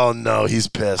 "Oh no, he's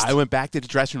pissed." I went back to the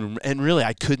dressing room, and really,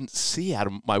 I couldn't see out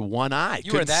of my one eye.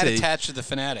 You were that attached to the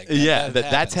Fanatic.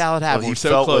 That's how it happened. Well, we're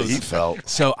so close. What he felt.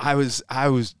 So I was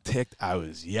ticked. I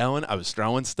was yelling. I was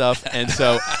throwing stuff, and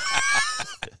so.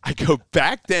 I go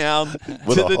back down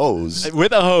with a hose.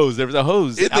 With a hose. There was a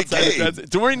hose in the game.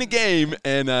 during the game,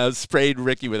 and sprayed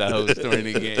Ricky with a hose during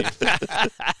the game.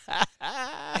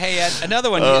 Hey, another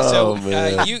one.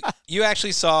 You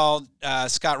actually saw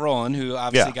Scott Rowland, who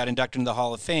obviously got inducted into the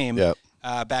Hall of Fame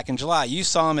back in July. You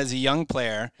saw him as a young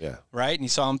player, right? And you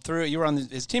saw him through. You were on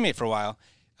his teammate for a while.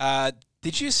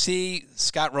 Did you see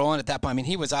Scott Rowland at that point? I mean,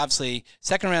 he was obviously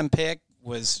second-round pick.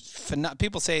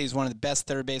 People say he's one of the best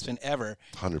third basemen ever.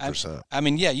 100%. I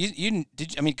mean, yeah. You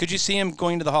did. I mean, could you see him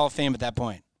going to the Hall of Fame at that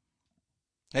point?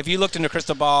 If you looked in a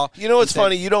crystal ball, it's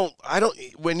funny.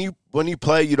 When you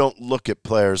play, you don't look at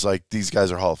players like these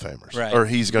guys are Hall of Famers, right. Or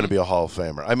he's going to be a Hall of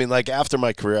Famer. I mean, like after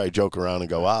my career, I joke around and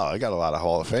go, "Wow, I got a lot of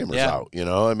Hall of Famers out."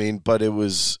 I mean, but it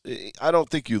was. I don't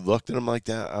think you looked at him like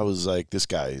that. I was like, this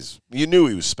guy's. You knew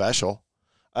he was special.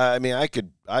 I mean, I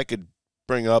could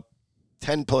bring up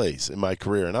 10 plays in my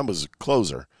career, and I was a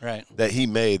closer that he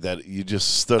made that you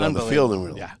just stood on the field and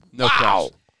were like, wow.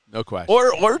 No question.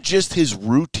 Or just his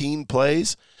routine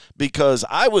plays, because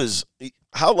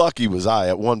how lucky was I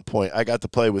at one point? I got to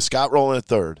play with Scott Rowland at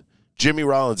third, Jimmy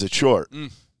Rollins at short,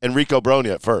 and Rico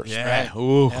Brogna at first. Yeah.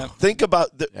 Right. Think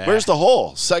about where's the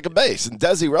hole? Second base. And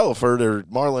Desi Relaford or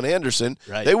Marlon Anderson,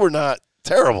 they were not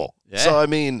terrible. Yeah. So, I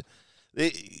mean,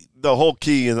 the whole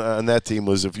key on that team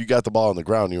was if you got the ball on the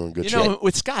ground, you were in good shape.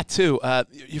 With Scott, too,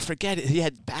 you forget he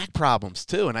had back problems,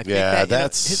 too. And I think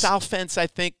that's his offense, I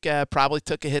think, probably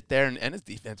took a hit there, and his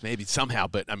defense maybe somehow.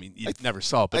 But, I mean, you never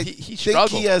saw it. But he struggled. I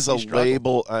think he has a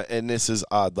label, and this is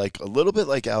odd, like a little bit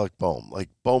like Alec Boehm. Like,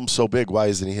 Boehm's so big, why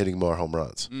isn't he hitting more home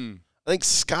runs? I think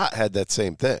Scott had that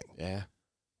same thing. Yeah.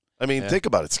 I mean, think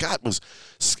about it.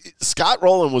 Scott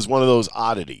Rowland was one of those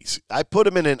oddities. I put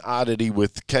him in an oddity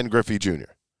with Ken Griffey Jr.,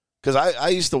 because I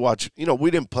used to watch,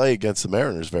 we didn't play against the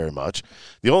Mariners very much.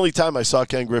 The only time I saw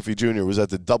Ken Griffey Jr. was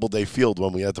at the Doubleday Field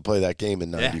when we had to play that game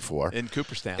in '94. In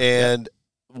Cooperstown. And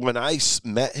when I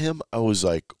met him, I was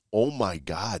like, oh, my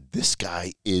God, this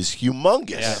guy is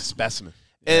humongous. Yeah, specimen.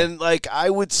 And, like, I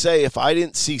would say if I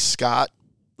didn't see Scott,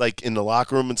 like, in the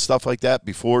locker room and stuff like that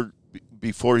before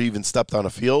he even stepped on a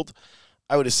field,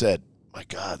 I would have said, my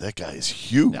God, that guy is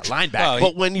huge. Yeah, linebacker.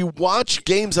 But when you watch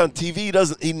games on TV,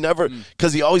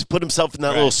 because he always put himself in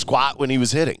that little squat when he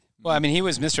was hitting. Well, I mean, he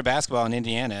was Mr. Basketball in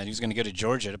Indiana, and he was going to go to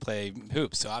Georgia to play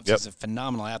hoops. So obviously he's a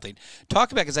phenomenal athlete.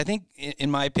 Talk about, because I think, in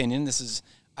my opinion,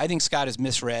 I think Scott is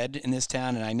misread in this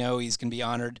town, and I know he's going to be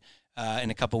honored in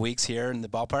a couple weeks here in the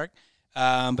ballpark.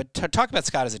 But talk about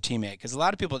Scott as a teammate, because a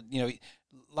lot of people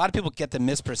get the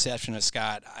misperception of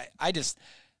Scott. I just.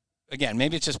 Again,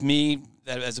 maybe it's just me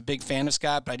as a big fan of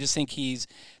Scott, but I just think he's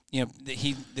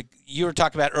you were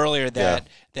talking about earlier that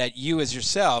you as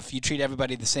yourself, you treat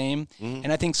everybody the same. Mm-hmm.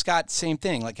 And I think Scott, same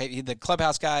thing. Like the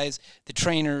clubhouse guys, the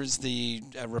trainers, the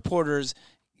reporters,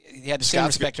 he had the same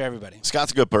respect to everybody.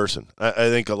 Scott's a good person. I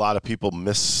think a lot of people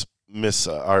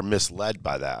are misled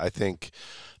by that. I think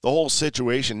the whole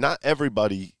situation, not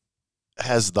everybody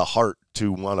has the heart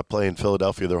to want to play in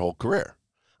Philadelphia their whole career.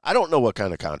 I don't know what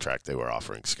kind of contract they were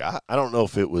offering Scott. I don't know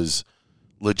if it was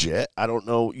legit. I don't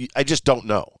know. I just don't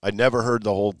know. I never heard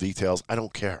the whole details. I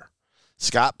don't care.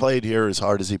 Scott played here as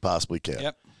hard as he possibly can.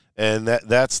 Yep. And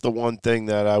that's the one thing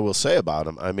that I will say about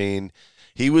him. I mean,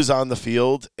 he was on the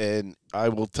field, and I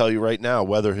will tell you right now,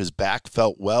 whether his back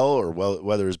felt well or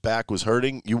whether his back was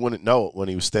hurting, you wouldn't know it when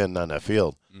he was standing on that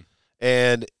field.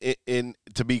 And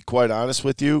to be quite honest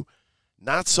with you,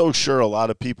 not so sure a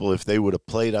lot of people, if they would have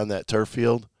played on that turf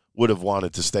field, would have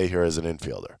wanted to stay here as an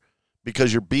infielder,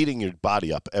 because you're beating your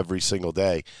body up every single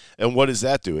day. And what does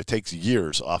that do? It takes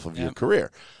years off of your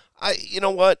career. You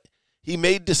know what? He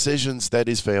made decisions that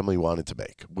his family wanted to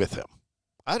make with him.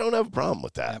 I don't have a problem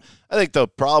with that. I think the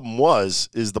problem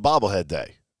is the bobblehead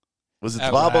day. Was it the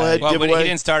bobblehead giveaway? But he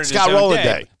didn't start Scott his own Rowland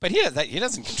day. day. But he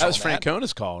doesn't control That was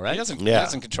Francona's call, right? He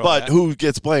doesn't control but that. who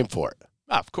gets blamed for it?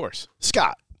 Oh, of course.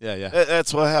 Scott. Yeah.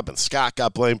 That's what happened. Scott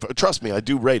got blamed for. Trust me, I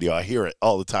do radio. I hear it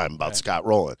all the time about Scott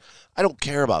Rowland. I don't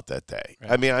care about that day.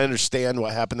 Right. I mean, I understand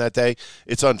what happened that day.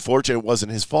 It's unfortunate. It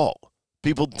wasn't his fault.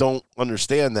 People don't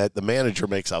understand that the manager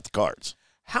makes out the cards.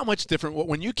 How much different,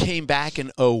 when you came back in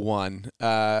 2001,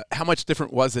 how much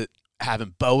different was it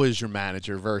having Bo as your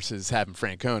manager versus having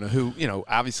Francona, who,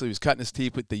 obviously was cutting his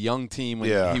teeth with the young team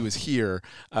when he was here.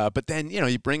 But then,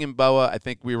 you bring in Boa, I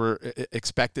think we were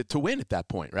expected to win at that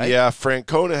point, right? Yeah,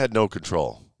 Francona had no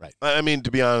control. Right. I mean,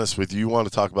 to be honest with you want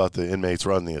to talk about the inmates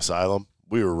running the asylum?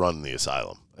 We were running the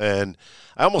asylum. And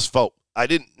I almost felt,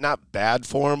 not bad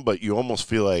for him, but you almost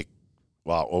feel like,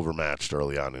 wow, overmatched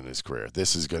early on in his career.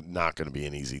 This is not going to be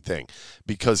an easy thing,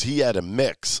 because he had a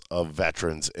mix of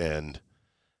veterans and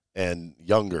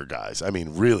younger guys. I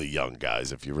mean, really young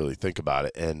guys, if you really think about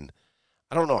it. And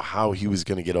I don't know how he was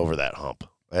going to get over that hump.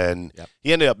 And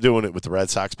he ended up doing it with the Red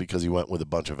Sox because he went with a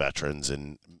bunch of veterans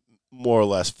and more or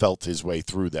less felt his way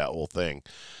through that whole thing.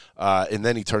 And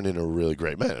then he turned into a really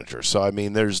great manager. So, I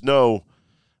mean,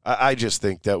 I just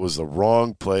think that was the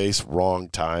wrong place, wrong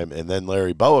time. And then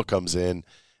Larry Boa comes in,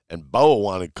 and Boa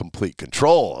wanted complete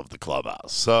control of the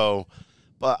clubhouse. So,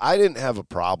 but I didn't have a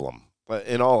problem.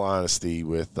 In all honesty,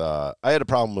 I had a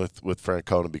problem with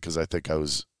Francona because I think I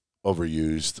was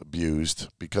overused, abused,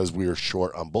 because we were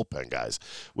short on bullpen guys,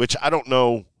 which I don't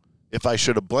know if I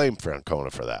should have blamed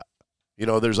Francona for that.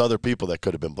 There's other people that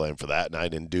could have been blamed for that, and I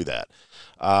didn't do that.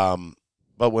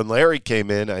 But when Larry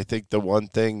came in, I think the one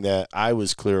thing that I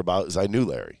was clear about is I knew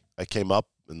Larry. I came up,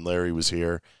 and Larry was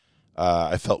here.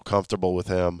 I felt comfortable with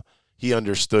him. He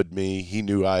understood me. He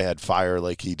knew I had fire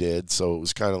like he did, so it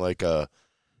was kind of like a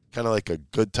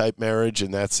good type marriage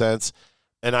in that sense.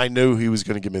 And I knew he was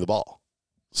going to give me the ball.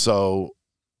 So,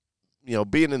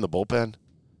 being in the bullpen,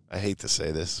 I hate to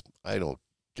say this, I don't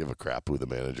give a crap who the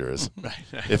manager is. Right.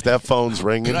 If that phone's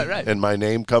ringing and my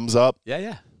name comes up,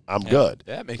 I'm good.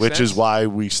 Yeah, makes Which sense. is why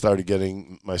we started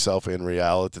getting, myself and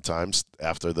Real at the time,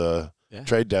 after the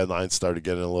trade deadline, started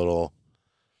getting a little,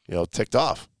 ticked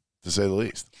off, to say the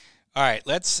least. All right,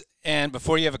 and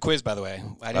before you have a quiz, by the way,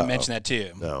 I didn't mention that to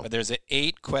you. No. But there's an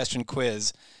 8-question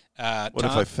quiz. What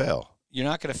Tom, if I fail? You're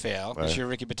not going to fail because Right. you're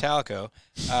Ricky Bottalico.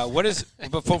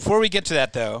 Before we get to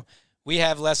that, though, we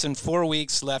have less than 4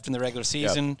 weeks left in the regular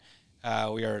season.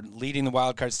 We are leading the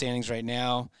wild card standings right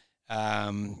now.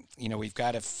 We've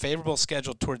got a favorable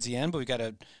schedule towards the end, but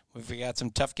we've got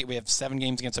some tough. We have 7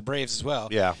 games against the Braves as well.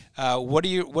 Yeah. What do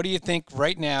you think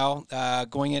right now?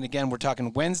 Going in again, we're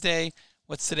talking Wednesday.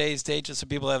 What's today's date? Just so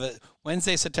people have it.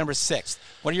 Wednesday, September 6th.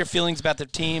 What are your feelings about the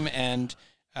team, and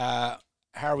how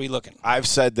are we looking? I've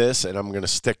said this, and I'm going to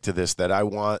stick to this, that I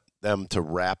want them to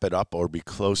wrap it up or be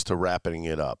close to wrapping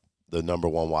it up, the number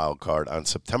 1 wild card, on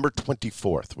September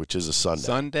 24th, which is a Sunday.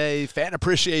 Sunday, Fan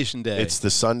Appreciation Day. It's the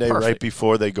Sunday Perfect. right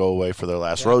before they go away for their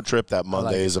last road trip. That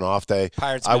Monday is an off day.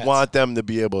 Pirates, I Mets. want them to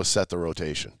be able to set the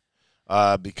rotation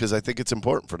because I think it's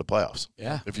important for the playoffs.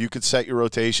 Yeah. If you could set your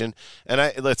rotation,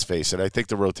 and let's face it, I think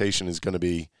the rotation is going to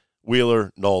be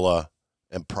Wheeler, Nola,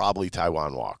 and probably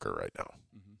Taijuan Walker right now.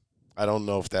 I don't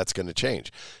know if that's going to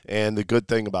change. And the good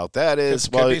thing about that is,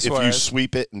 if you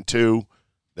sweep it in 2,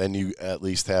 then you at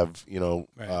least have,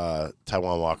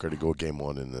 Taijuan Walker to go game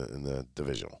 1 in the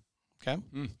divisional. Okay.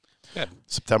 Good.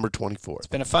 September 24th. It's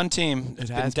been a fun team. It's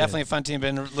been has definitely a fun team.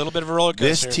 Been a little bit of a roller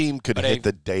coaster. This team could hit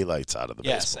the daylights out of the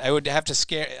Yes, baseball. I would have to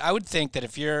scare. I would think that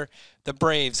if you're the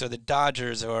Braves or the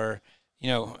Dodgers or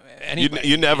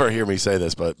You never hear me say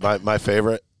this, but my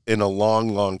favorite in a long,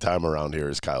 long time around here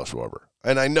is Kyle Schwarber.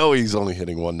 And I know he's only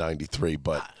hitting 193,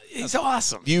 but he's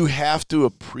awesome. You have to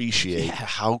appreciate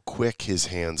how quick his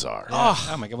hands are.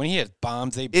 Oh my God! When he hits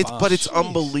bombs, bomb. But it's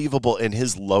unbelievable. And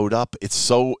his load up, it's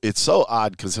so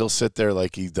odd because he'll sit there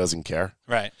like he doesn't care.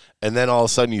 Right. And then all of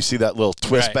a sudden you see that little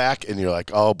twist back, and you're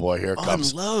like, oh boy, here it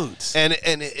comes. Unloads. And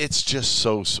it's just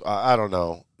so I don't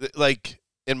know. Like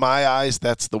in my eyes,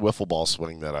 that's the wiffle ball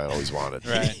swing that I always wanted.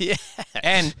 Right. Yeah.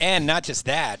 And not just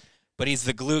that. But he's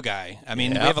the glue guy. I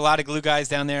mean, we have a lot of glue guys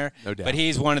down there, no doubt. But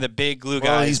he's one of the big glue guys.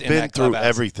 Well, he's been through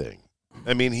everything.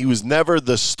 I mean, he was never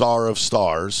the star of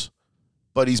stars,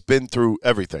 but he's been through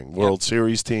everything. World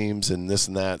Series teams and this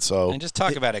and that. So, and just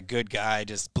talk about a good guy,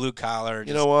 just blue collar.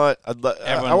 You know what? I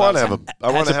want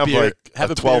to have like a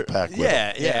 12-pack with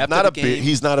him. Yeah. Not a beer.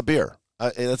 He's not a beer.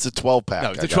 That's a 12-pack.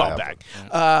 No, it's a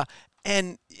 12-pack.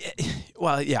 And,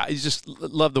 well, yeah, I just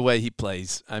love the way he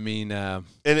plays. I mean, and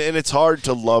it's hard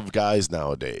to love guys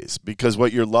nowadays because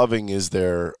what you're loving is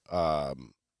their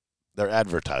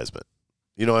advertisement.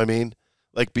 You know what I mean?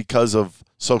 Like because of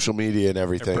social media and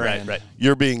everything. Right.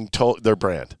 You're being told their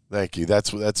brand. Thank you.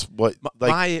 That's what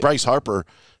Bryce Harper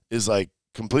is like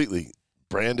completely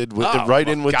branded with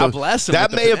in with God bless him.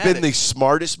 That may have been the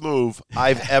smartest move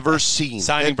I've ever seen.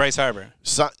 Signing Bryce Harper.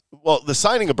 Well, the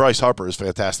signing of Bryce Harper is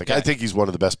fantastic. Yeah. I think he's one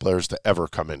of the best players to ever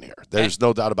come in here. There's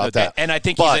no doubt about that. And I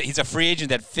think he's a free agent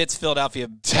that fits Philadelphia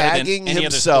better tagging than any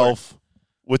himself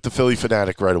with the Philly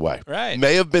Fanatic right away. Right.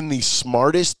 May have been the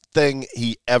smartest thing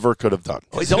he ever could have done.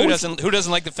 Who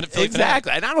doesn't like the Philly Fanatic?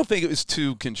 Exactly. And I don't think it was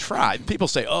too contrived. People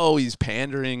say, oh, he's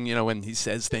pandering, when he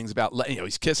says things about,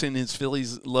 he's kissing his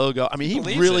Phillies logo. I mean,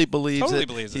 he really believes totally it.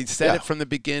 Believes he said it from the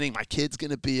beginning. My kid's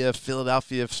going to be a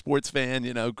Philadelphia sports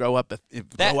fan, grow up in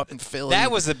Philly.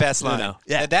 That was the best line.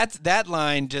 Yeah. That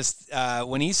line just,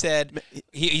 when he said,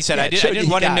 he said, I didn't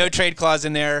want a no-trade clause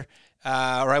in there. Or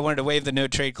I wanted to waive the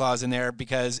no-trade clause in there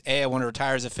because, A, I want to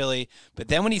retire as a Philly. But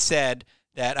then when he said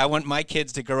that I want my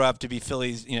kids to grow up to be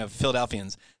Phillies,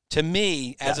 Philadelphians, to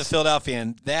me, as a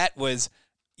Philadelphian, that was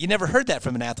 – you never heard that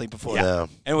from an athlete before. Yeah.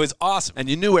 And it was awesome. And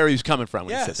you knew where he was coming from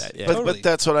when he said that. Yeah. But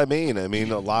that's what I mean. I mean,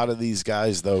 a lot of these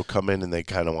guys, though, come in and they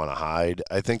kind of want to hide.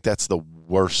 I think that's the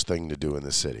worst thing to do in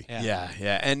the city.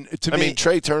 Yeah. And I mean,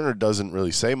 Trey Turner doesn't really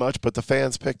say much, but the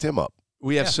fans picked him up.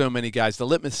 We have so many guys. The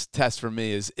litmus test for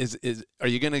me is are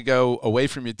you going to go away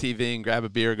from your TV and grab a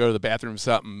beer, go to the bathroom,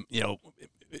 something,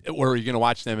 or are you going to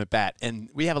watch them at bat? And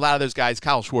we have a lot of those guys.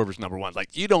 Kyle Schwarber's number one.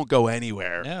 Like, you don't go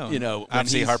anywhere. No.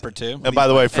 Obviously Harper, too. And by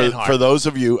the way, for those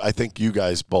of you, I think you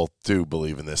guys both do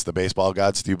believe in this. The baseball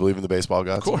gods, do you believe in the baseball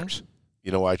gods? Of course.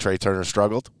 You know why Trey Turner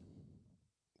struggled?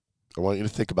 I want you to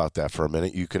think about that for a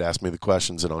minute. You could ask me the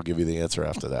questions, and I'll give you the answer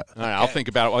after that. All right, I'll think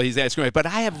about it while he's asking me. But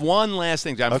I have one last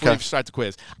thing, John, before we start the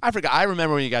quiz. I forgot. I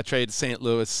remember when you got traded to St.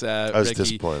 Louis. I was Ricky,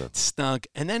 disappointed. Stunk.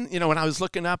 And then, when I was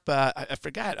looking up, I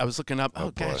forgot. I was looking up,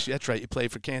 gosh, that's right. You played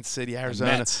for Kansas City,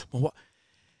 Arizona. The Mets. Well,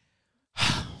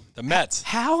 the Mets.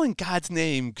 How in God's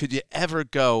name could you ever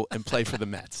go and play for the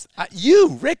Mets?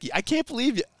 You, Ricky, I can't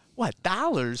believe you. What,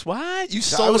 dollars? What? You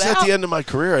sold out? I was at the end of my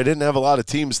career. I didn't have a lot of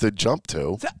teams to jump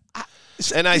to.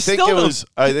 And I think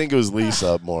it was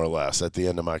Lisa, more or less, at the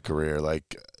end of my career,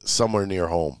 like somewhere near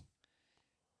home.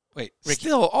 Wait, Ricky,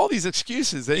 still all these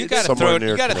excuses. You got to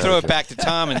throw it back to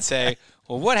Tom and say,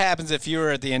 well, what happens if you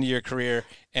were at the end of your career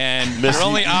and your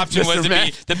only option was to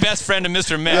be the best friend of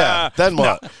Mr. Met? Yeah, then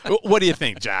what? No. What do you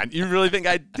think, John? You really think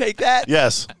I'd take that?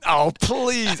 Yes. Oh,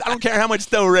 please! I don't care how much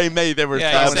Do Re Mi they were.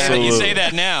 Yeah, you say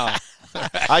that now.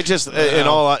 I just, in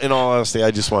all honesty,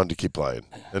 I just wanted to keep playing,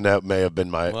 and that may have been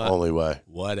my only way.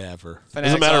 Whatever.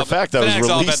 As a matter of fact, I was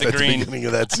released at the beginning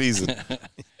of that season.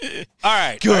 All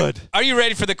right. Good. Are you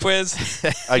ready for the quiz?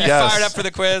 I guess. Fired up for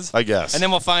the quiz? I guess. And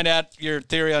then we'll find out your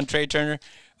theory on Trey Turner.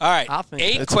 All right.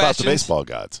 It's about the baseball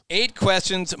gods. 8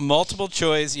 questions, multiple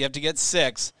choice. You have to get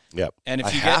 6. Yep. And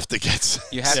if you have to get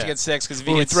 6. You have to get 6 because if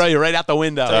we throw you right out the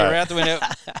window. Right out the window.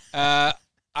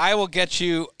 I will get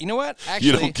you. You know what? Actually,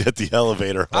 you don't get the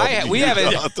elevator. We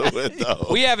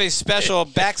have a special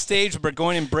Backstage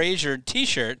Burgyone and Brazer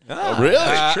T-shirt. Oh, really?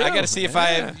 I got to see if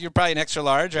you're probably an extra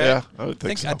large, right? Yeah, I would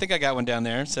think so. I think I got one down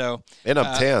there. So. And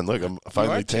I'm tan. Look, I'm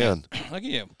finally tan. Look at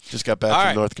you. Just got back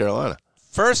from North Carolina.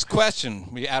 First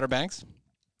question. Were you Outer Banks?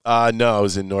 No, I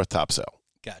was in North Topsail.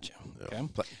 Gotcha. Okay.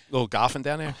 A little golfing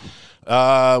down there?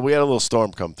 We had a little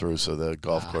storm come through, so the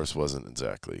golf course wasn't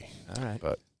exactly. All right.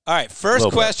 But. All right, first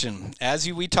question.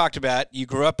 As we talked about, you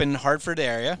grew up in Hartford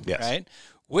area, right?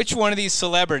 Which one of these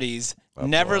celebrities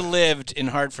never lived in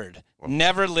Hartford?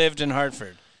 Never lived in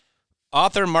Hartford.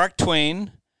 Author Mark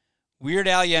Twain, Weird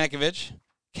Al Yankovic,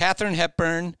 Katharine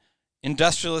Hepburn,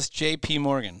 industrialist J.P.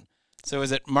 Morgan. So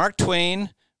is it Mark Twain,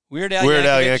 Weird Al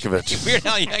Yankovic. Weird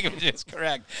Al Yankovic is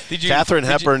correct. Katharine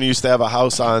Hepburn used to have a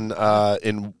house on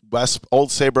in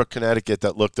Old Saybrook, Connecticut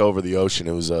that looked over the ocean.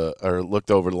 It was or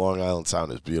looked over the Long Island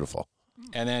Sound. It was beautiful.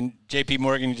 And then J.P.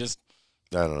 Morgan just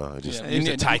I don't know. He's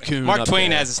a tycoon. Mark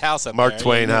Twain has his house up Mark there.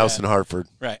 Twain house in Hartford.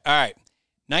 Right. All right.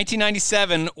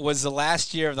 1997 was the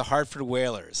last year of the Hartford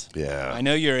Whalers. Yeah. I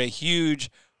know you're a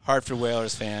huge Hartford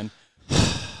Whalers fan.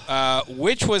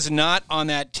 Which was not on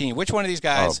that team? Which one of these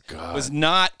guys was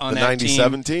not on that team? The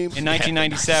 97 team? In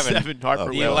 1997.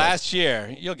 Hartford Whalers. Last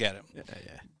year. You'll get it.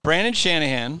 Yeah. Brandon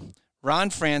Shanahan, Ron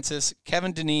Francis,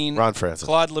 Kevin Dineen, Ron Francis.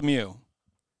 Claude Lemieux.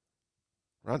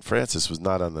 Ron Francis was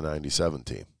not on the 97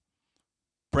 team.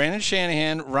 Brandon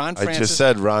Shanahan, Ron Francis. I just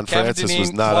said Ron Kevin Francis Dineen,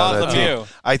 was not Claude on that Lemieux.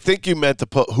 team. I think you meant to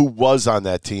put who was on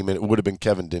that team, and it would have been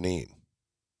Kevin Dineen.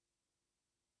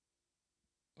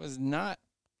 Was not.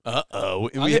 Uh-oh.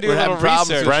 I'm gonna do a little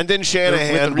research. Brendan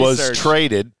Shanahan was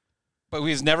traded. But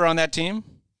he was never on that team?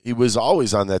 He was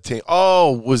always on that team.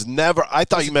 Oh, was never. I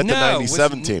thought you meant the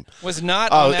 97 team. Was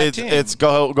not on that team.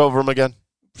 Go over him again.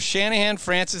 Shanahan,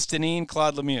 Francis, Dineen,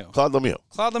 Claude Lemieux. Claude Lemieux.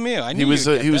 Claude Lemieux. I knew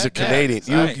he was a Canadian.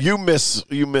 Yeah, you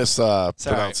pronounce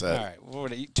that. All right.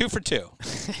 What are you? 2 for 2.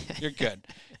 You're good.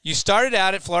 You started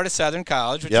out at Florida Southern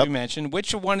College, which you mentioned.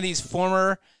 Which one of these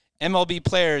former MLB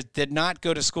players did not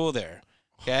go to school there?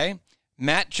 Okay.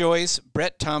 Matt Joyce,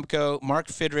 Brett Tomko, Mark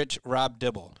Fidrich, Rob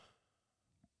Dibble.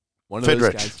 One of those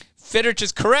guys. Fidrich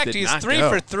is correct. He's 3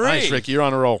 for 3. Nice, Rick. You're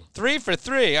on a roll. 3 for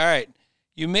 3. All right.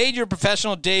 You made your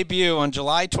professional debut on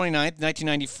July 29th,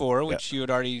 1994, which you had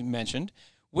already mentioned.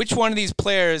 Which one of these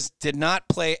players did not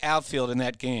play outfield in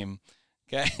that game?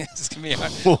 Okay, this is gonna be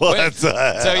hard.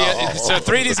 So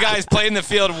 3 of these guys played in the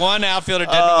field. One outfielder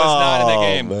was not in the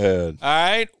game. Man. All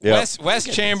right, yep. Wes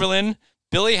Chamberlain,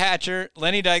 Billy Hatcher,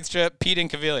 Lenny Dykstra, Pete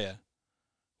Incaviglia.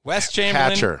 Wes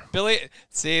Chamberlain, Hatcher. Billy.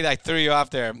 See, I threw you off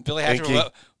there. Billy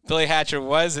Hatcher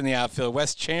was in the outfield.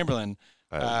 Wes Chamberlain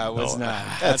was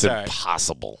not. That's all right.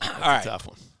 impossible. All right, Tough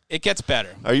one. it gets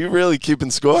better. Are you really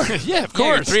keeping score? Yeah, of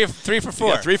course. 3 for 4.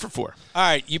 Yeah, 3 for 4. All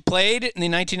right, you played in the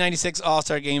 1996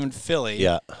 All-Star Game in Philly.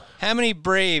 Yeah. How many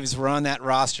Braves were on that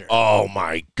roster? Oh,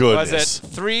 my goodness. Was it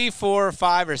 3, 4,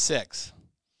 5, or 6?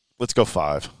 Let's go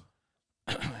 5.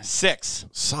 6.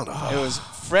 Son of It was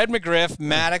Fred McGriff,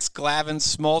 Maddox, Glavin,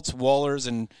 Smoltz, Wohlers,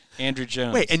 and Andrew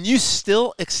Jones. Wait, and you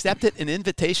still accepted an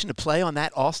invitation to play on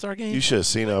that All-Star game? You should have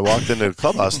seen. I walked into the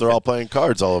clubhouse. They're all playing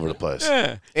cards all over the place.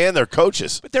 Yeah. And they're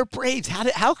coaches. But they're Braves.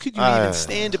 How could you even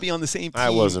stand to be on the same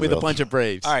team with a bunch of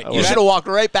Braves? All right, you should have walked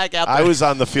right back out there. I was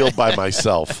on the field by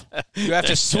myself. You have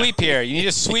to sweep here. You need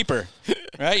a sweeper,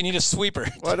 right? You need a sweeper.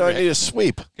 Why do I need a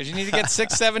sweep? Because you need to get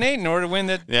 6, 7, 8 in order to win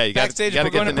the you Backstage. got to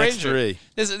get the next Brazier. 3.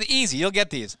 This is easy. You'll get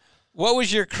these. What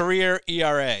was your career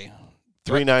ERA?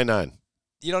 3.99.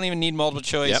 You don't even need multiple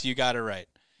choice. Yep. You got it right.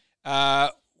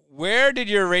 Where did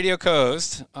your radio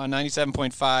co-host on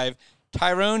 97.5,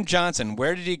 Tyrone Johnson,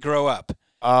 where did he grow up?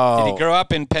 Oh. Did he grow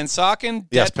up in Pennsauken?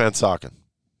 Yes, Pennsauken.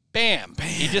 Bam.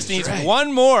 He just needs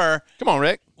one more. Come on,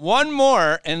 Rick. One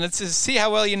more, and let's just see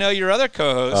how well you know your other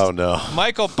co-host. Oh, no.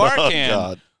 Michael Barkan. Oh,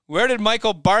 God. Where did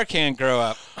Michael Barkan grow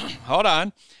up? Hold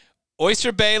on.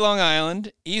 Oyster Bay, Long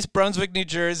Island, East Brunswick, New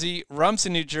Jersey,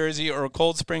 Rumson, New Jersey, or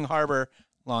Cold Spring Harbor,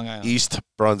 Long Island. East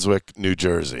Brunswick, New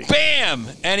Jersey. Bam!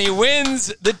 And he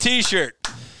wins the T-shirt.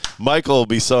 Michael will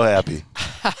be so happy.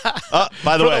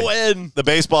 By the way, win. the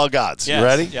baseball gods. Yes. You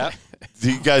ready? Yep.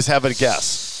 Do you guys have a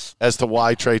guess as to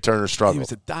why Trey Turner struggled? He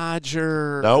was a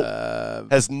Dodger. No.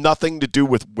 Has nothing to do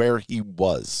with where he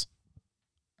was.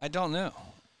 I don't know.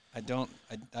 I don't.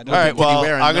 All right. Did he Well,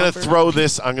 wear a I'm going to number? throw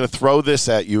this. I'm going to throw this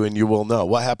at you, and you will know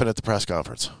what happened at the press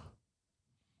conference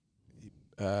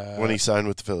when he signed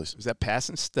with the Phillies. Was that Pass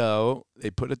and Stowe? They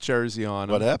put a jersey on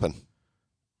him. What happened?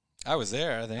 I was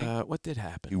there, I think. What did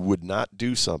happen? He would not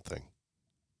do something.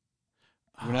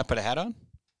 You would not put a hat on?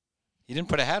 He didn't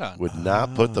put a hat on. Would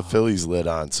not put the Phillies lid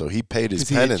on, so he paid his 'Cause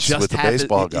he had penance just with the had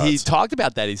baseball He gods. talked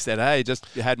about that. He said, I just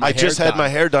had my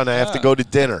hair done. I have to go to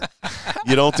dinner.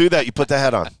 You don't do that. You put the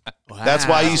hat on. That's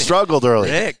why he struggled early.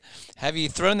 Rick. Have you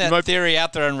thrown that theory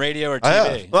out there on radio or TV? I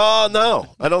have. Oh,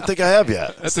 no. I don't think I have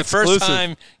yet. That's the first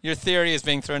time your theory is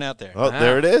being thrown out there. Oh,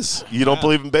 there it is. You don't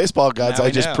believe in baseball gods. Now I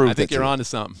we just know. proved I think it you're to you. on to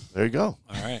something. There you go.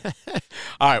 All right.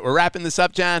 All right, we're wrapping this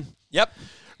up, John. Yep.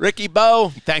 Ricky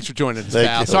Bo, thanks for joining us, Thank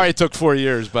pal. you. Sorry it took 4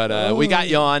 years, but we got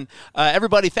you on.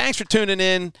 Everybody, thanks for tuning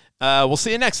in. We'll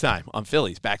see you next time on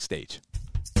Phillies Backstage.